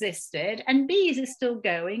know it existed, and B, is it still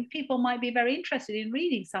going? People might be very interested in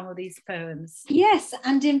reading some of these poems. Yes,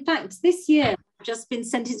 and in fact, this year I've just been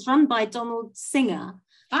sent, it's run by Donald Singer.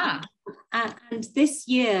 And this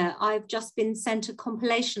year I've just been sent a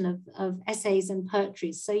compilation of essays and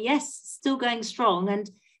poetry. So yes, still going strong.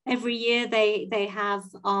 And every year they have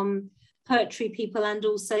poetry people and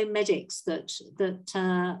also medics that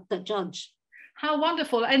judge. How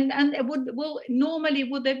wonderful! And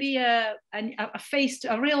would there be a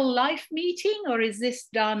real life meeting, or is this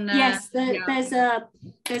done? Yes, there's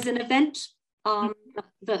an event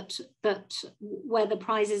that where the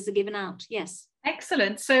prizes are given out. Yes.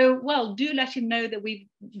 Excellent. So, well, do let him know that we've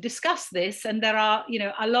discussed this, and there are,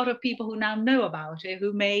 a lot of people who now know about it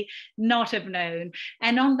who may not have known.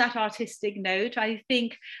 And on that artistic note, I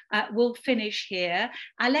think we'll finish here.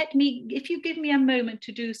 If you give me a moment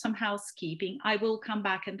to do some housekeeping, I will come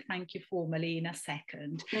back and thank you formally in a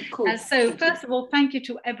second. Of course. So first of all, thank you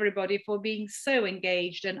to everybody for being so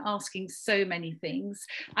engaged and asking so many things.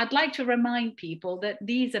 I'd like to remind people that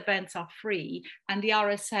these events are free, and the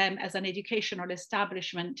RSM as an educational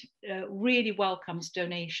establishment really welcomes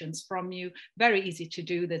donations from you. Very easy to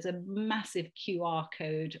do. There's a massive QR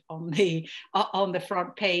code on the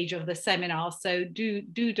front page of the seminar, so do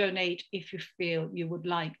donate if you feel you would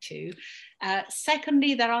like to.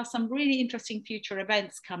 Secondly, there are some really interesting future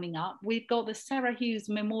events coming up. We've got the Sarah Hughes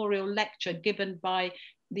Memorial Lecture given by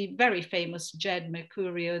the very famous Jed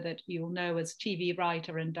Mercurio, that you'll know as TV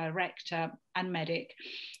writer and director and medic.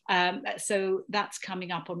 So that's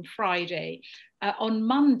coming up on Friday. On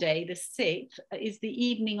Monday, the 6th, is the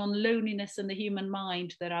evening on loneliness and the human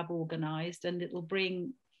mind that I've organised, and it will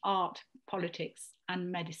bring art, politics and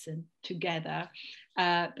medicine together.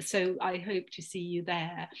 So I hope to see you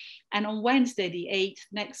there. And on Wednesday, the 8th,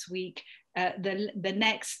 next week, the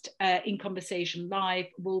next In Conversation Live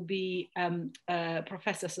will be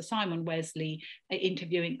Professor Sir Simon Wesley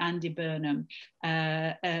interviewing Andy Burnham.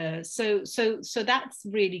 So that's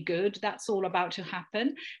really good. That's all about to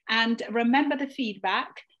happen. And remember the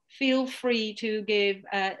feedback. Feel free to give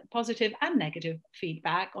positive and negative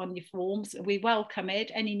feedback on your forms. We welcome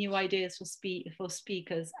it. Any new ideas for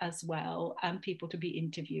speakers as well, and people to be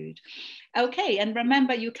interviewed. Okay, and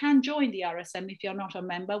remember, you can join the RSM if you're not a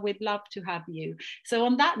member. We'd love to have you. So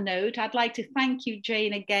on that note, I'd like to thank you,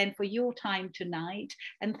 Jane, again for your time tonight,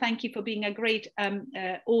 and thank you for being a great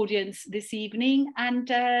audience this evening.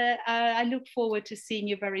 And I look forward to seeing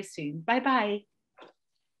you very soon. Bye-bye.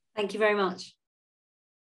 Thank you very much.